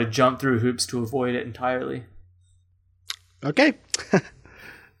movie try to jump through hoops to avoid it entirely. Okay.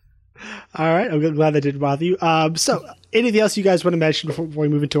 All right. I'm glad that didn't bother you. So anything else you guys want to mention before we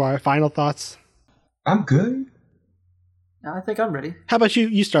move into our final thoughts? I'm good. I think I'm ready. How about you?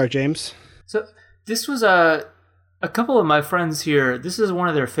 You start, James. So this was A couple of my friends here, this is one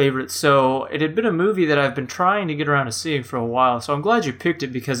of their favorites. So it had been a movie that I've been trying to get around to seeing for a while. So I'm glad you picked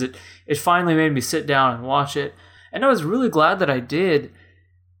it because it finally made me sit down and watch it. And I was really glad that I did.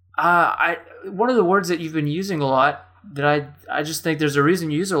 One of the words that you've been using a lot that I just think there's a reason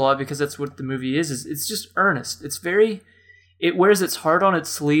you use it a lot because that's what the movie is it's just earnest. It wears its heart on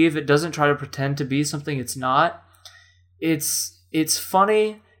its sleeve. It doesn't try to pretend to be something it's not. It's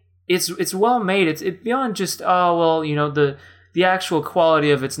funny. It's well made. It's beyond just the actual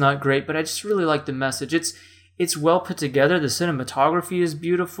quality of it's not great, but I just really like the message. It's well put together. The cinematography is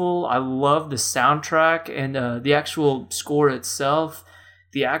beautiful. I love the soundtrack and the actual score itself.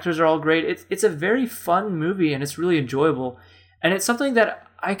 The actors are all great. It's a very fun movie and it's really enjoyable. And it's something that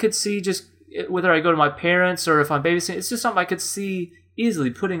I could see just whether I go to my parents or if I'm babysitting. It's just something I could see easily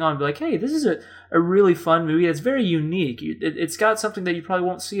putting on, be like, hey, this is a really fun movie. It's very unique. It's got something that you probably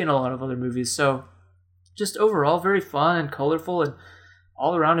won't see in a lot of other movies. So just overall very fun and colorful and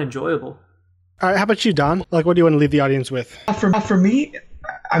all around enjoyable. All right, how about you, Don? Like, what do you want to leave the audience with? For me,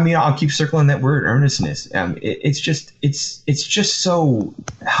 I mean, I'll keep circling that word, earnestness. It's just so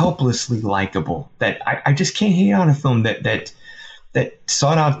helplessly likable that I just can't hate on a film that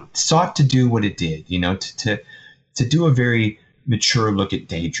sought to do what it did. You know, to do a very mature look at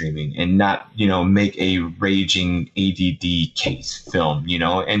daydreaming and not, make a raging ADD case film,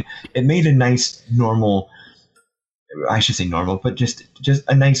 and it made a nice normal, I should say normal, but just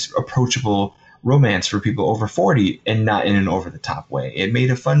a nice approachable romance for people over 40 and not in an over the top way. It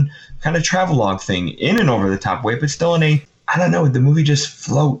made a fun kind of travelogue thing in an over the top way, but still in a, I don't know, the movie just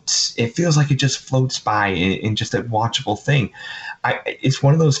floats. It feels like it just floats by in just a watchable thing. It's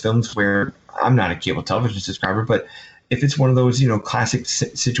one of those films where I'm not a cable television subscriber, but if it's one of those, classic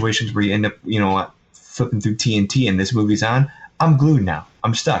situations where you end up, flipping through TNT and this movie's on, I'm glued now.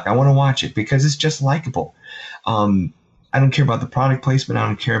 I'm stuck. I want to watch it because it's just likable. I don't care about the product placement. I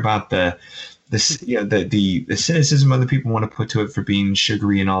don't care about the cynicism other people want to put to it for being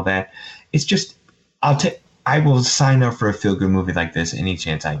sugary and all that. It's just, I will sign up for a feel good movie like this any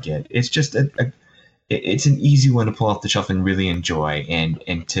chance I get. It's just it's an easy one to pull off the shelf and really enjoy, and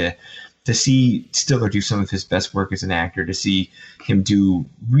to see Stiller do some of his best work as an actor, to see him do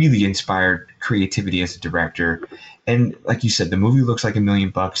really inspired creativity as a director. And like you said, the movie looks like $1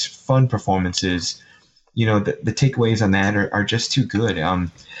 million, fun performances. The takeaways on that are just too good.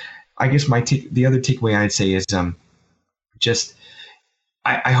 I guess the other takeaway I'd say is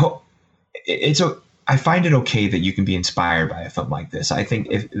I hope I find it okay that you can be inspired by a film like this. I think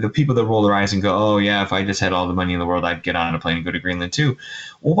if the people that roll their eyes and go, oh yeah, if I just had all the money in the world, I'd get on a plane and go to Greenland too.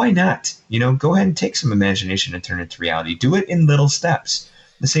 Well, why not? Go ahead and take some imagination and turn it to reality. Do it in little steps,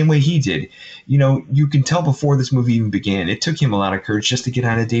 the same way he did. You can tell before this movie even began, it took him a lot of courage just to get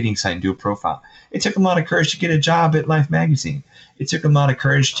on a dating site and do a profile. It took him a lot of courage to get a job at Life magazine. It took him a lot of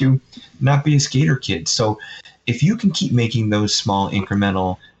courage to not be a skater kid. So if you can keep making those small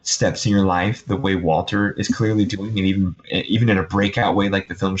incremental steps in your life the way Walter is clearly doing, and even in a breakout way like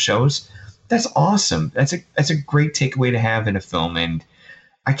the film shows, that's awesome. That's a great takeaway to have in a film, and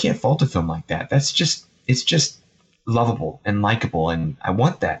I can't fault a film like that. It's just lovable and likable, and I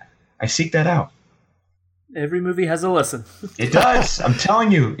want that. I seek that out. Every movie has a lesson. It does. I'm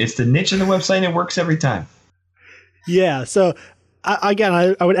telling you, it's the niche of the website and it works every time. Yeah, so I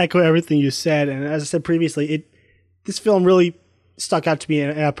would echo everything you said, and as I said previously, this film really stuck out to me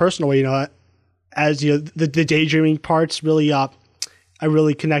in a personal way. As the daydreaming parts really, I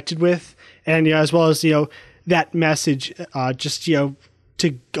really connected with, and as well as that message, just to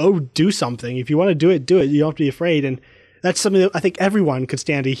go do something. If you want to do it, do it. You don't have to be afraid, and that's something that I think everyone could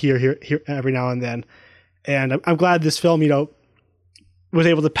stand to hear every now and then. And I'm glad this film, was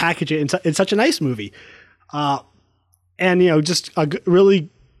able to package it in such a nice movie. And just a really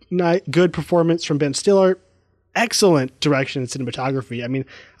good performance from Ben Stiller. Excellent direction and cinematography. I mean,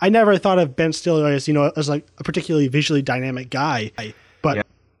 I never thought of Ben Stiller as like a particularly visually dynamic guy, but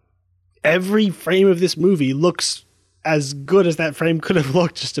every frame of this movie looks as good as that frame could have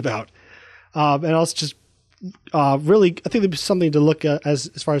looked, just about. And also just really, I think there's something to look at as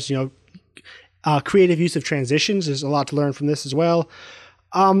far as creative use of transitions. There's a lot to learn from this as well.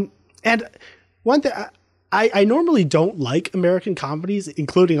 And one thing, I normally don't like American comedies,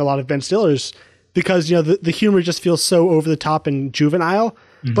 including a lot of Ben Stiller's, because the humor just feels so over the top and juvenile.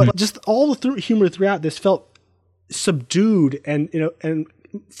 Mm-hmm. But just all the humor throughout this felt subdued and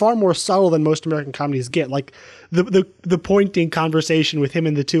far more subtle than most American comedies get. Like the pointing conversation with him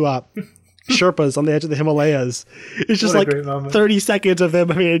and the two Sherpas on the edge of the Himalayas. It's just like 30 seconds of them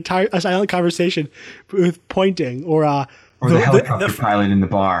having a silent conversation with pointing, or the helicopter pilot in the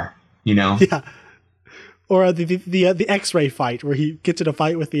bar. Yeah. or the X-ray fight where he gets in a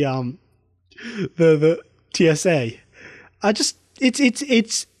fight with the TSA. It's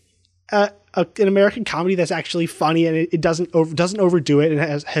an American comedy that's actually funny, and it doesn't overdo it,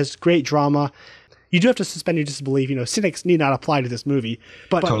 and has great drama. You do have to suspend your disbelief. Cynics need not apply to this movie,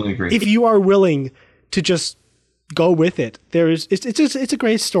 but Totally agree. if you are willing to just go with it, it's a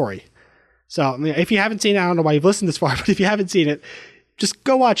great story. So if you haven't seen it, I don't know why you've listened this far, but if you haven't seen it, just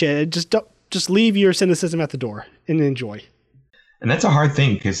go watch it and just leave your cynicism at the door and enjoy. And that's a hard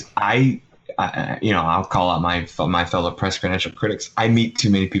thing because I'll call out my fellow press credential critics. I meet too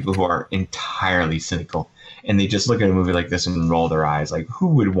many people who are entirely cynical, and they just look at a movie like this and roll their eyes. Like, who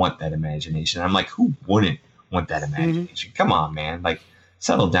would want that imagination? I'm like, who wouldn't want that imagination? Mm-hmm. Come on, man. Like,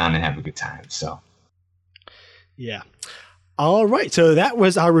 settle down and have a good time. So, yeah. All right. So that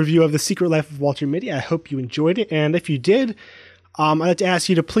was our review of The Secret Life of Walter Mitty. I hope you enjoyed it, and if you did, I'd like to ask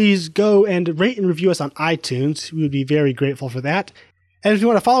you to please go and rate and review us on iTunes. We would be very grateful for that. And if you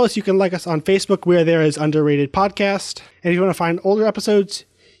want to follow us, you can like us on Facebook, where there is Underrated Podcast. And if you want to find older episodes,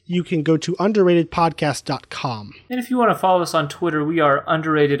 you can go to underratedpodcast.com. And if you want to follow us on Twitter, we are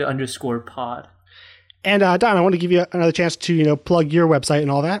underrated_pod. And Don, I want to give you another chance to plug your website and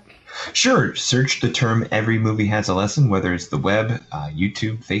all that. Sure. Search the term Every Movie Has a Lesson, whether it's the web,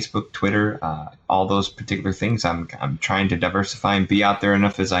 YouTube, Facebook, Twitter, all those particular things. I'm trying to diversify and be out there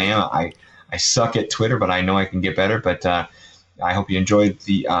enough as I am. I suck at Twitter, but I know I can get better. But I hope you enjoyed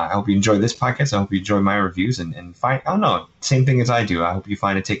I hope you enjoy this podcast. I hope you enjoy my reviews and find. I don't know, same thing as I do. I hope you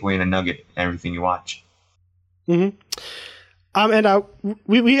find a takeaway and a nugget in everything you watch. Mm-hmm. And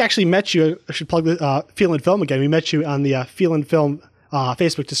we actually met you. I should plug the Feel and Film again. We met you on the Feel and Film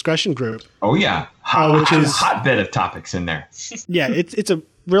Facebook discussion group. Oh yeah, which is a hotbed of topics in there. Yeah, it's a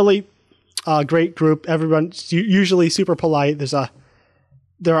really great group. Everyone's usually super polite.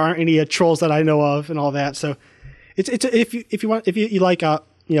 There aren't any trolls that I know of and all that. So if you like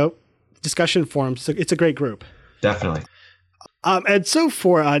discussion forums, it's a great group. Definitely. And so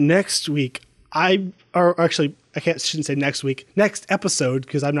for next week, shouldn't say next week, next episode,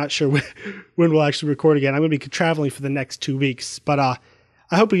 because I'm not sure when we'll actually record again. I'm going to be traveling for the next 2 weeks, but I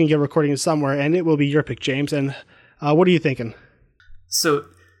hope we can get recording somewhere, and it will be your pick, James. And what are you thinking? So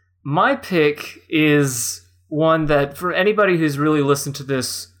my pick is one that, for anybody who's really listened to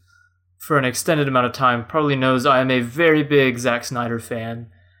this for an extended amount of time, probably knows I am a very big Zack Snyder fan.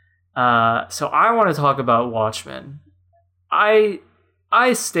 So I want to talk about Watchmen. I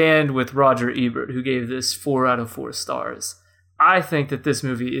stand with Roger Ebert, who gave this 4 out of 4 stars. I think that this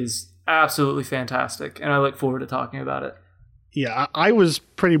movie is absolutely fantastic, and I look forward to talking about it. Yeah, I was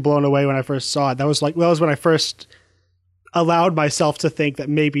pretty blown away when I first saw it. That was when I first allowed myself to think that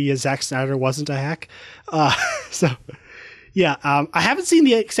maybe Zack Snyder wasn't a hack. Yeah, I haven't seen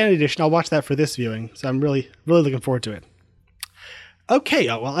the extended edition. I'll watch that for this viewing, so I'm really, really looking forward to it. Okay,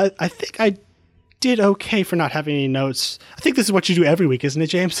 well, I think I did okay for not having any notes. I think this is what you do every week, isn't it,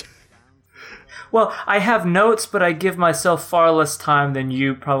 James? Well, I have notes, but I give myself far less time than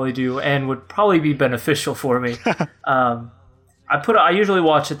you probably do, and would probably be beneficial for me. I usually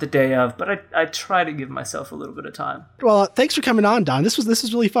watch it the day of, but I try to give myself a little bit of time. Well, thanks for coming on, Don. This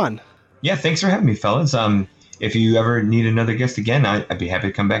was really fun. Yeah, thanks for having me, fellas. If you ever need another guest again, I'd be happy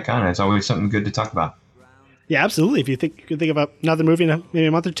to come back on. It's always something good to talk about. Yeah, absolutely. If you could think about another movie in maybe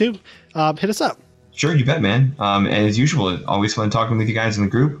a month or two, hit us up. Sure, you bet, man. And as usual, always fun talking with you guys in the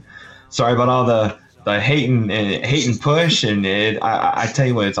group. Sorry about all the hate and push, and I tell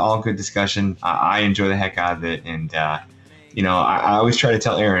you what, it's all good discussion. I enjoy the heck out of it, and I always try to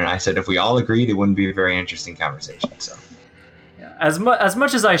tell Aaron. I said if we all agreed, it wouldn't be a very interesting conversation. So, yeah, as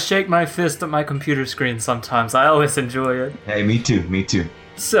much as I shake my fist at my computer screen sometimes, I always enjoy it. Hey, me too.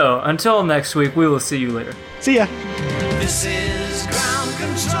 So until next week, we will see you later. See ya. This is Ground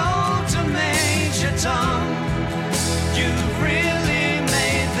Control to Major Tom. You've really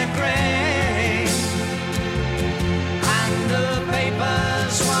made the grade, and the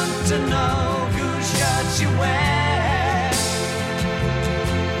papers want to know whose shirt you wear.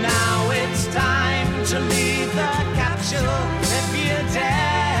 Now it's time to leave the capsule if you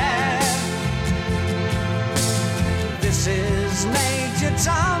dare. This is Major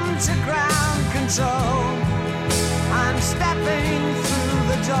Tom to Ground Control. I'm stepping through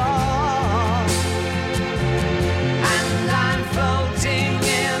the door, and I'm floating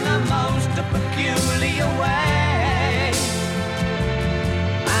in a most peculiar way,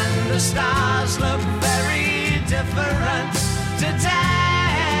 and the stars look very different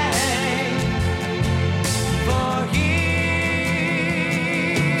today, for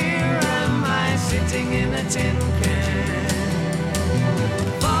here am I sitting in a tin can.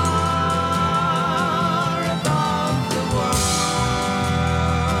 For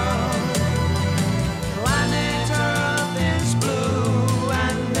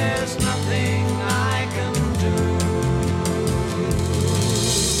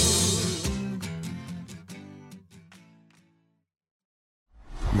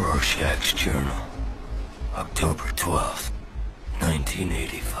Rorschach's Journal, October 12th,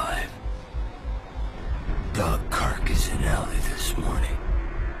 1985. Dog carcass in alley this morning.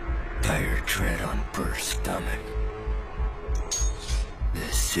 Tire tread on burst stomach.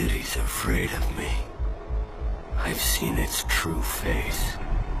 This city's afraid of me. I've seen its true face.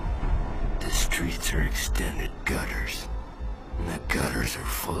 The streets are extended gutters, and the gutters are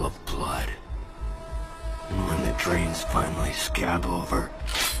full of blood. And when the drains finally scab over,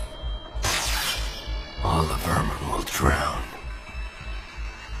 all the vermin will drown.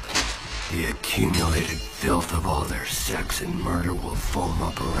 The accumulated filth of all their sex and murder will foam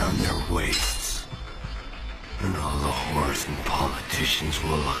up around their waists. And all the whores and politicians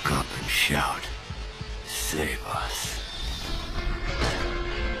will look up and shout, "Save us."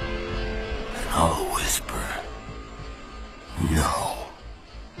 And I'll whisper, "No."